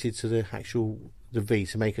is fitted to the V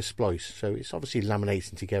to make a splice. So it's obviously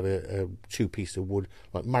laminating together 2 pieces of wood,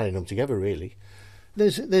 like marrying them together, really.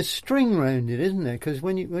 There's string round it, isn't there? Because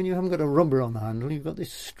when you haven't got a rubber on the handle, you've got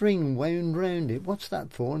this string wound round it. What's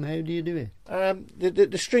that for, and how do you do it?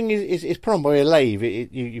 The string is put on by a lathe.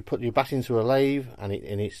 You put your bat into a lathe, and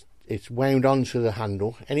it's wound onto the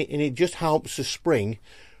handle, and it just helps the spring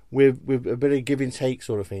with a bit of give and take,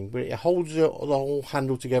 sort of thing. But it holds the whole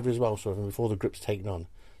handle together as well, sort of thing, before the grip's taken on.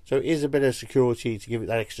 So it is a bit of security to give it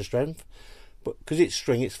that extra strength, but because it's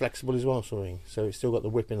string, it's flexible as well, sort of thing. So it's still got the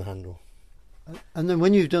whip in the handle. And then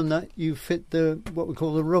when you've done that, you fit what we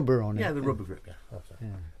call the rubber on it. Yeah, the rubber grip.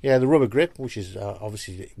 Yeah, the rubber grip, which is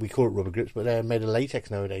obviously we call it rubber grips, but they're made of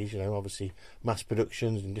latex nowadays. You know, obviously mass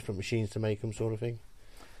productions and different machines to make them, sort of thing.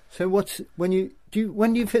 So when you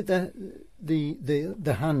fit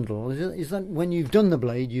the handle? Is that when you've done the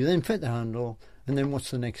blade, you then fit the handle, and then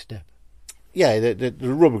what's the next step? Yeah, the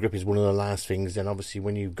rubber grip is one of the last things. Then obviously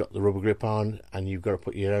when you've got the rubber grip on and you've got to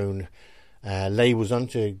put your own labels on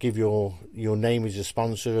to give your name as a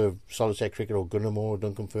sponsor of Solitaire Cricket or Gunnermore or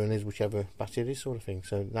Duncan Furnace, whichever bat it is, sort of thing.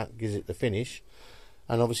 So that gives it the finish,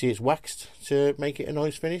 and obviously it's waxed to make it a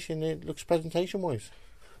nice finish, and it looks presentation wise.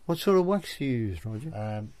 What sort of wax do you use,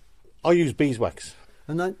 Roger? I use beeswax.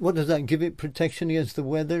 And what does that give it? Protection against the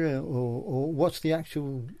weather, or what's the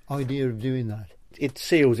actual idea of doing that? It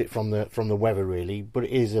seals it from the weather, really, but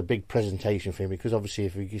it is a big presentation thing, because obviously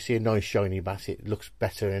if you see a nice shiny bat, it looks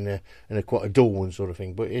better in a quite a dull one, sort of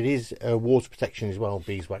thing. But it is water protection as well,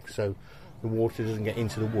 beeswax, so the water doesn't get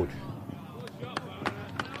into the wood.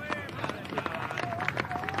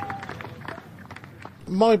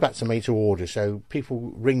 My bats are made to order, so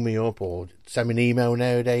people ring me up or send me an email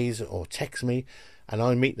nowadays or text me, and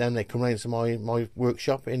I meet them. They come round to my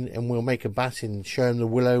workshop and we'll make a bat and show them the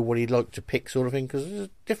willow, what he'd like to pick, sort of thing, because there's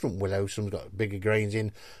different willows. Some's got bigger grains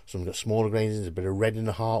in, some's got smaller grains in, there's a bit of red in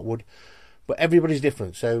the heartwood, but everybody's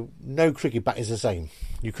different, so no cricket bat is the same.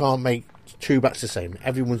 You can't make 2 bats the same.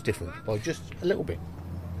 Everyone's different by just a little bit.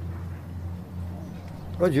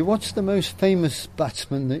 Roger, what's the most famous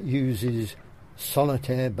batsman that uses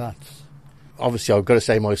solitaire bats? Obviously, I've got to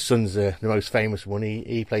say my son's the most famous one.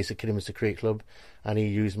 He plays at Kidderminster Cricket Club, and he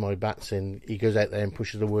uses my bats, and he goes out there and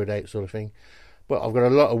pushes the word out, sort of thing. But I've got a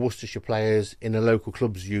lot of Worcestershire players in the local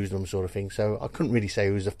clubs using them, sort of thing. So I couldn't really say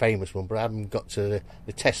who's the famous one, but I haven't got to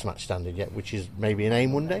the test match standard yet, which is maybe an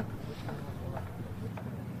aim one day.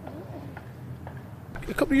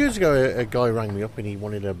 A couple of years ago, a guy rang me up and he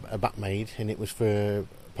wanted a bat made, and it was for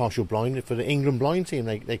partial blind, for the England blind team.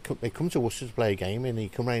 They come to Worcester to play a game, and he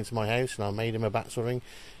come round to my house and I made him a bat, sort of thing.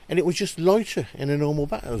 And it was just lighter in a normal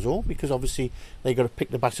bat, that was all, because obviously they got to pick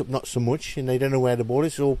the bat up not so much, and they don't know where the ball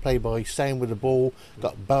is. It's all played by sound with the ball,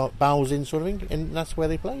 got bows in, sort of thing, and that's where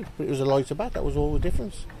they played. But it was a lighter bat, that was all the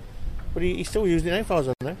difference. But he still used it now, as far as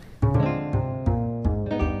I know.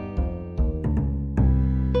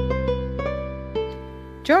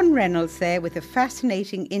 John Reynolds there with a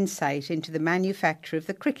fascinating insight into the manufacture of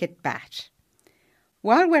the cricket bat.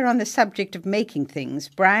 While we're on the subject of making things,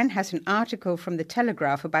 Brian has an article from the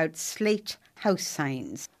Telegraph about slate house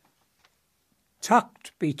signs.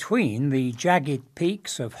 Tucked between the jagged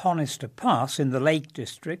peaks of Honister Pass in the Lake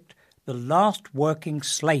District, the last working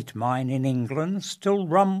slate mine in England still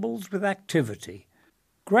rumbles with activity.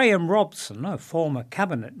 Graham Robson, a former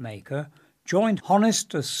cabinet maker, joined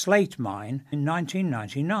Honister Slate Mine in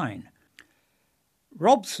 1999.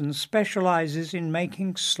 Robson specialises in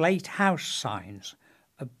making slate house signs,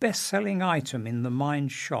 a best-selling item in the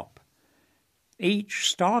mine's shop. Each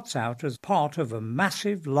starts out as part of a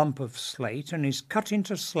massive lump of slate and is cut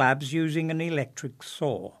into slabs using an electric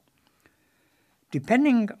saw.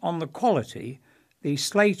 Depending on the quality, the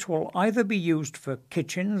slate will either be used for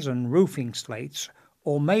kitchens and roofing slates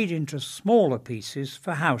or made into smaller pieces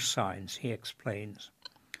for house signs, he explains.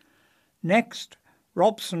 Next,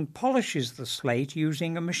 Robson polishes the slate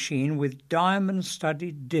using a machine with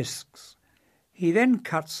diamond-studded discs. He then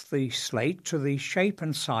cuts the slate to the shape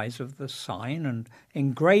and size of the sign and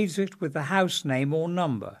engraves it with the house name or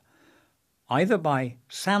number, either by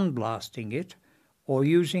sandblasting it or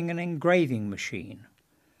using an engraving machine.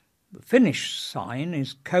 The finished sign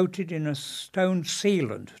is coated in a stone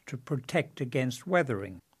sealant to protect against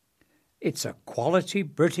weathering. It's a quality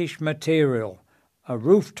British material. A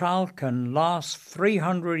roof tile can last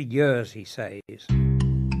 300 years, he says.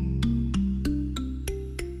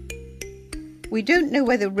 We don't know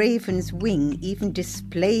whether Raven's Wing even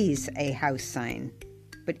displays a house sign,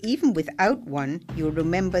 but even without one, you'll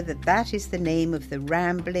remember that that is the name of the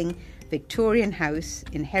rambling Victorian house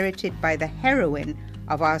inherited by the heroine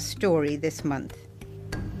of our story this month.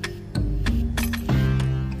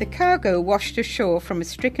 The cargo washed ashore from a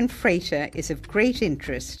stricken freighter is of great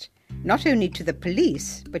interest, not only to the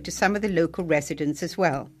police, but to some of the local residents as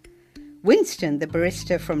well. Winston, the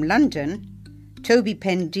barrister from London, Toby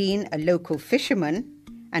Pendine, a local fisherman,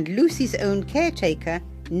 and Lucy's own caretaker,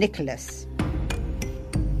 Nicholas.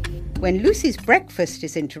 When Lucy's breakfast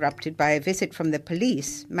is interrupted by a visit from the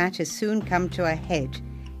police, matters soon come to a head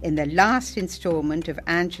in the last instalment of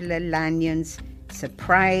Angela Lanyon's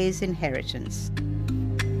surprise inheritance.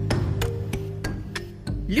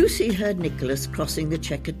 Lucy heard Nicholas crossing the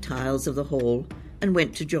checkered tiles of the hall and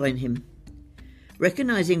went to join him.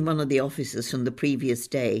 Recognising one of the officers from the previous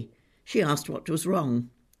day, she asked what was wrong.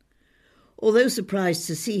 Although surprised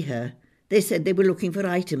to see her, they said they were looking for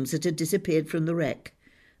items that had disappeared from the wreck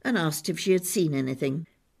and asked if she had seen anything.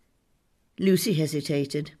 Lucy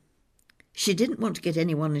hesitated. She didn't want to get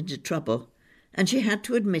anyone into trouble, and she had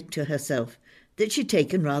to admit to herself that she'd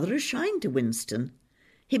taken rather a shine to Winston.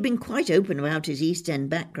 He'd been quite open about his East End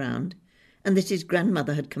background, and that his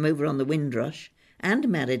grandmother had come over on the Windrush and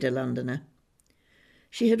married a Londoner.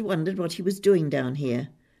 She had wondered what he was doing down here,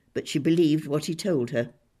 but she believed what he told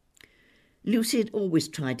her. Lucy had always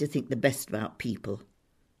tried to think the best about people,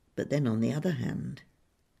 but then on the other hand...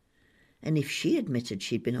 And if she admitted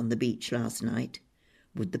she'd been on the beach last night,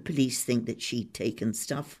 would the police think that she'd taken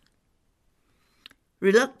stuff?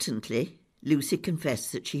 Reluctantly, Lucy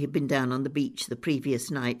confessed that she had been down on the beach the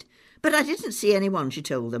previous night, but I didn't see anyone, she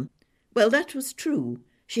told them. Well, that was true.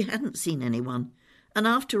 She hadn't seen anyone, and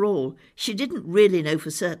after all, she didn't really know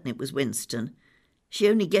for certain it was Winston. She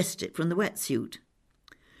only guessed it from the wetsuit.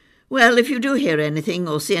 Well, if you do hear anything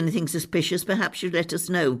or see anything suspicious, perhaps you'd let us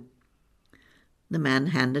know. The man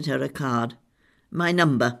handed her a card. My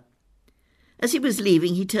number. As he was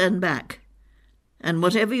leaving, he turned back. And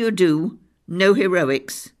whatever you do, no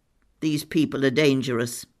heroics. These people are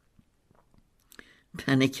dangerous.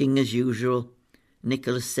 Panicking as usual,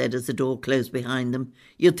 Nicholas said as the door closed behind them.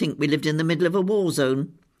 You'd think we lived in the middle of a war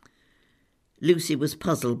zone. Lucy was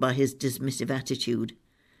puzzled by his dismissive attitude.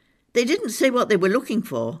 They didn't say what they were looking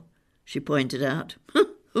for, she pointed out.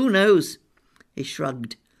 Who knows? He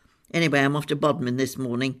shrugged. Anyway, I'm off to Bodmin this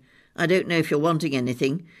morning. I don't know if you're wanting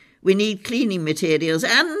anything. We need cleaning materials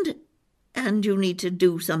and you need to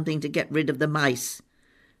do something to get rid of the mice.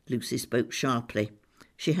 Lucy spoke sharply.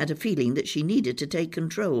 She had a feeling that she needed to take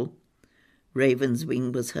control. Raven's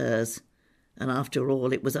Wing was hers, and after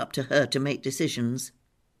all, it was up to her to make decisions.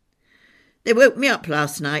 They woke me up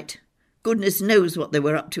last night. Goodness knows what they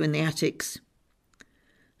were up to in the attics.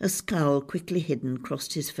 A scowl quickly hidden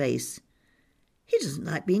crossed his face. He doesn't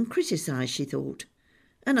like being criticised, she thought,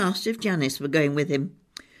 and asked if Janice were going with him.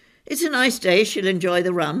 It's a nice day, she'll enjoy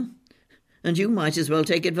the run. And you might as well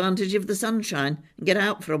take advantage of the sunshine and get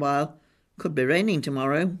out for a while. Could be raining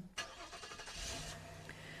tomorrow.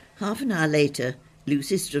 Half an hour later,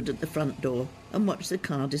 Lucy stood at the front door and watched the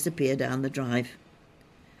car disappear down the drive.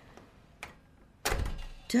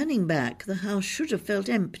 Turning back, the house should have felt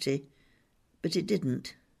empty, but it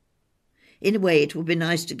didn't. In a way, it would be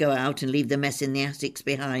nice to go out and leave the mess in the attics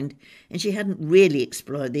behind, and she hadn't really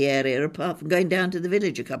explored the area apart from going down to the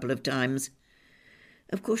village a couple of times.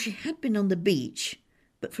 Of course, she had been on the beach,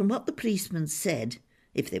 but from what the policeman said,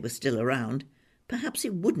 if they were still around, perhaps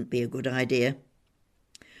it wouldn't be a good idea.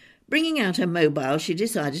 Bringing out her mobile, she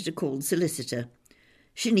decided to call the solicitor.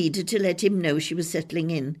 She needed to let him know she was settling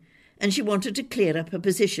in, and she wanted to clear up her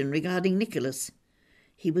position regarding Nicholas.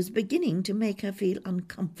 He was beginning to make her feel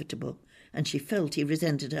uncomfortable, and she felt he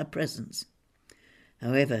resented her presence.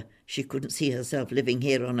 However, she couldn't see herself living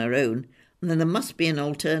here on her own, and then there must be an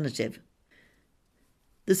alternative.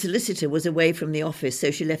 The solicitor was away from the office,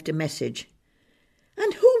 so she left a message.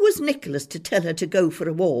 And who was Nicholas to tell her to go for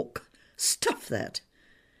a walk? Stuff that!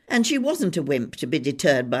 And she wasn't a wimp to be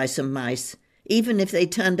deterred by some mice, even if they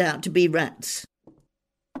turned out to be rats.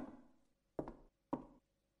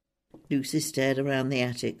 Lucy stared around the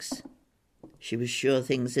attics. She was sure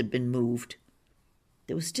things had been moved.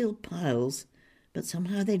 There were still piles, but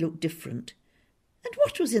somehow they looked different. And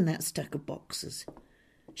what was in that stack of boxes?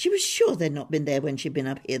 She was sure they'd not been there when she'd been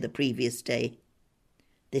up here the previous day.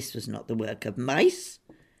 This was not the work of mice.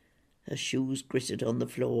 Her shoes gritted on the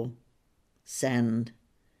floor. Sand.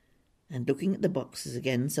 And looking at the boxes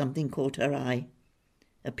again, something caught her eye.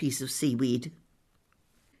 A piece of seaweed.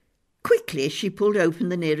 Quickly she pulled open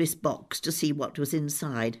the nearest box to see what was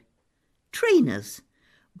inside. Trainers.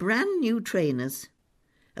 Brand new trainers.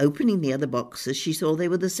 Opening the other boxes, she saw they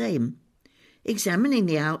were the same. Examining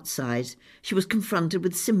the outsides, she was confronted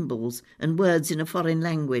with symbols and words in a foreign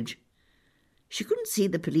language. She couldn't see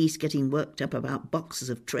the police getting worked up about boxes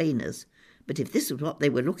of trainers, but if this was what they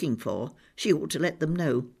were looking for, she ought to let them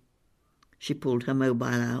know. She pulled her mobile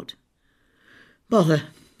out. Bother,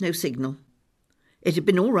 no signal. It had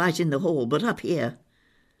been all right in the hall, but up here.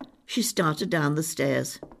 She started down the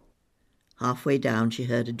stairs. Halfway down she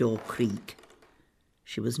heard a door creak.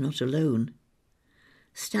 She was not alone.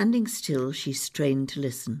 Standing still, she strained to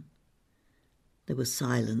listen. There was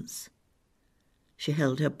silence. She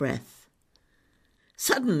held her breath.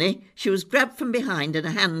 Suddenly, she was grabbed from behind and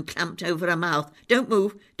a hand clamped over her mouth. Don't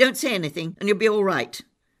move, don't say anything, and you'll be all right.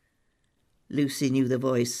 Lucy knew the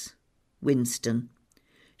voice. Winston.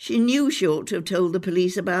 She knew she ought to have told the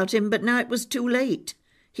police about him, but now it was too late.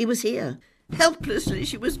 He was here. Helplessly,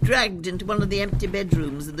 she was dragged into one of the empty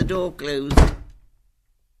bedrooms and the door closed.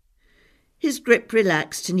 His grip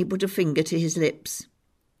relaxed and he put a finger to his lips.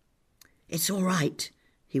 It's all right,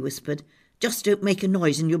 he whispered. Just don't make a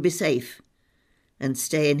noise and you'll be safe. And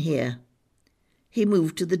stay in here. He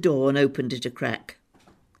moved to the door and opened it a crack.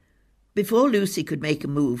 Before Lucy could make a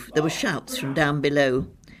move, there were shouts from down below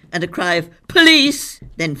and a cry of "Police!"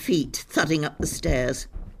 Then feet thudding up the stairs.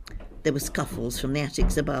 There were scuffles from the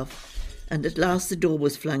attics above, and at last the door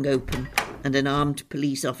was flung open and an armed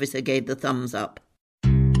police officer gave the thumbs up.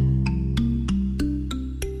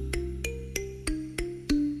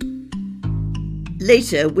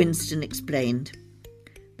 Later, Winston explained.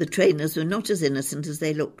 The trainers were not as innocent as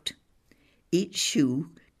they looked. Each shoe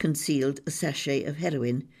concealed a sachet of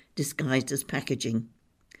heroin disguised as packaging.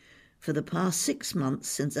 For the past 6 months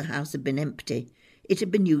since the house had been empty, it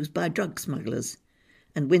had been used by drug smugglers,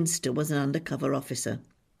 and Winston was an undercover officer.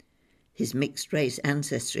 His mixed-race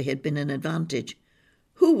ancestry had been an advantage.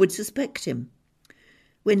 Who would suspect him?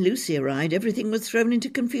 When Lucy arrived, everything was thrown into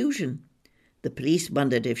confusion. The police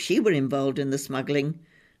wondered if she were involved in the smuggling,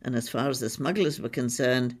 and as far as the smugglers were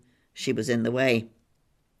concerned, she was in the way.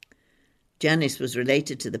 Janice was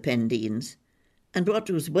related to the Pendines, and what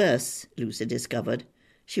was worse, Lucy discovered,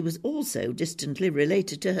 she was also distantly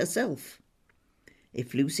related to herself.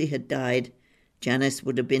 If Lucy had died, Janice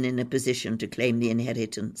would have been in a position to claim the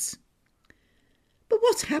inheritance. But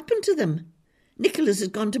what's happened to them? Nicholas has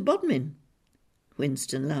gone to Bodmin.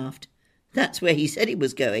 Winston laughed. That's where he said he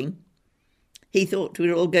was going. He thought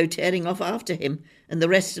we'd all go tearing off after him, and the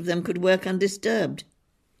rest of them could work undisturbed.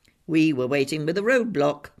 We were waiting with a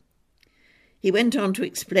roadblock. He went on to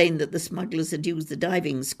explain that the smugglers had used the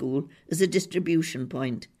diving school as a distribution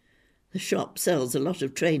point. The shop sells a lot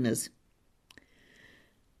of trainers.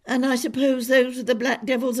 And I suppose those were the Black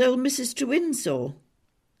Devil's old Mrs. Trewin saw.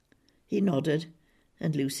 He nodded,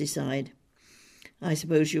 and Lucy sighed. I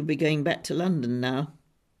suppose you'll be going back to London now.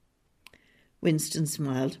 Winston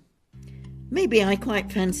smiled. Maybe I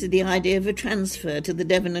quite fancy the idea of a transfer to the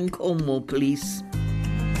Devon and Cornwall police.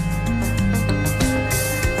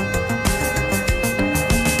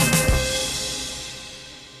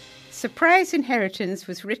 Surprise Inheritance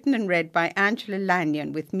was written and read by Angela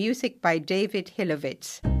Lanyon with music by David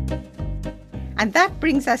Hilovitz. And that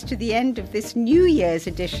brings us to the end of this New Year's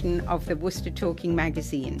edition of the Worcester Talking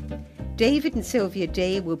magazine. David and Sylvia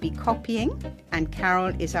Day will be copying, and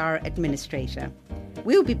Carol is our administrator.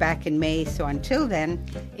 We'll be back in May, so until then,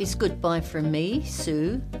 it's goodbye from me,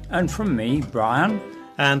 Sue. And from me, Brian.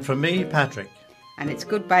 And from me, Patrick. And it's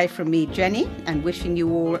goodbye from me, Jenny, and wishing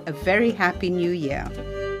you all a very happy new year.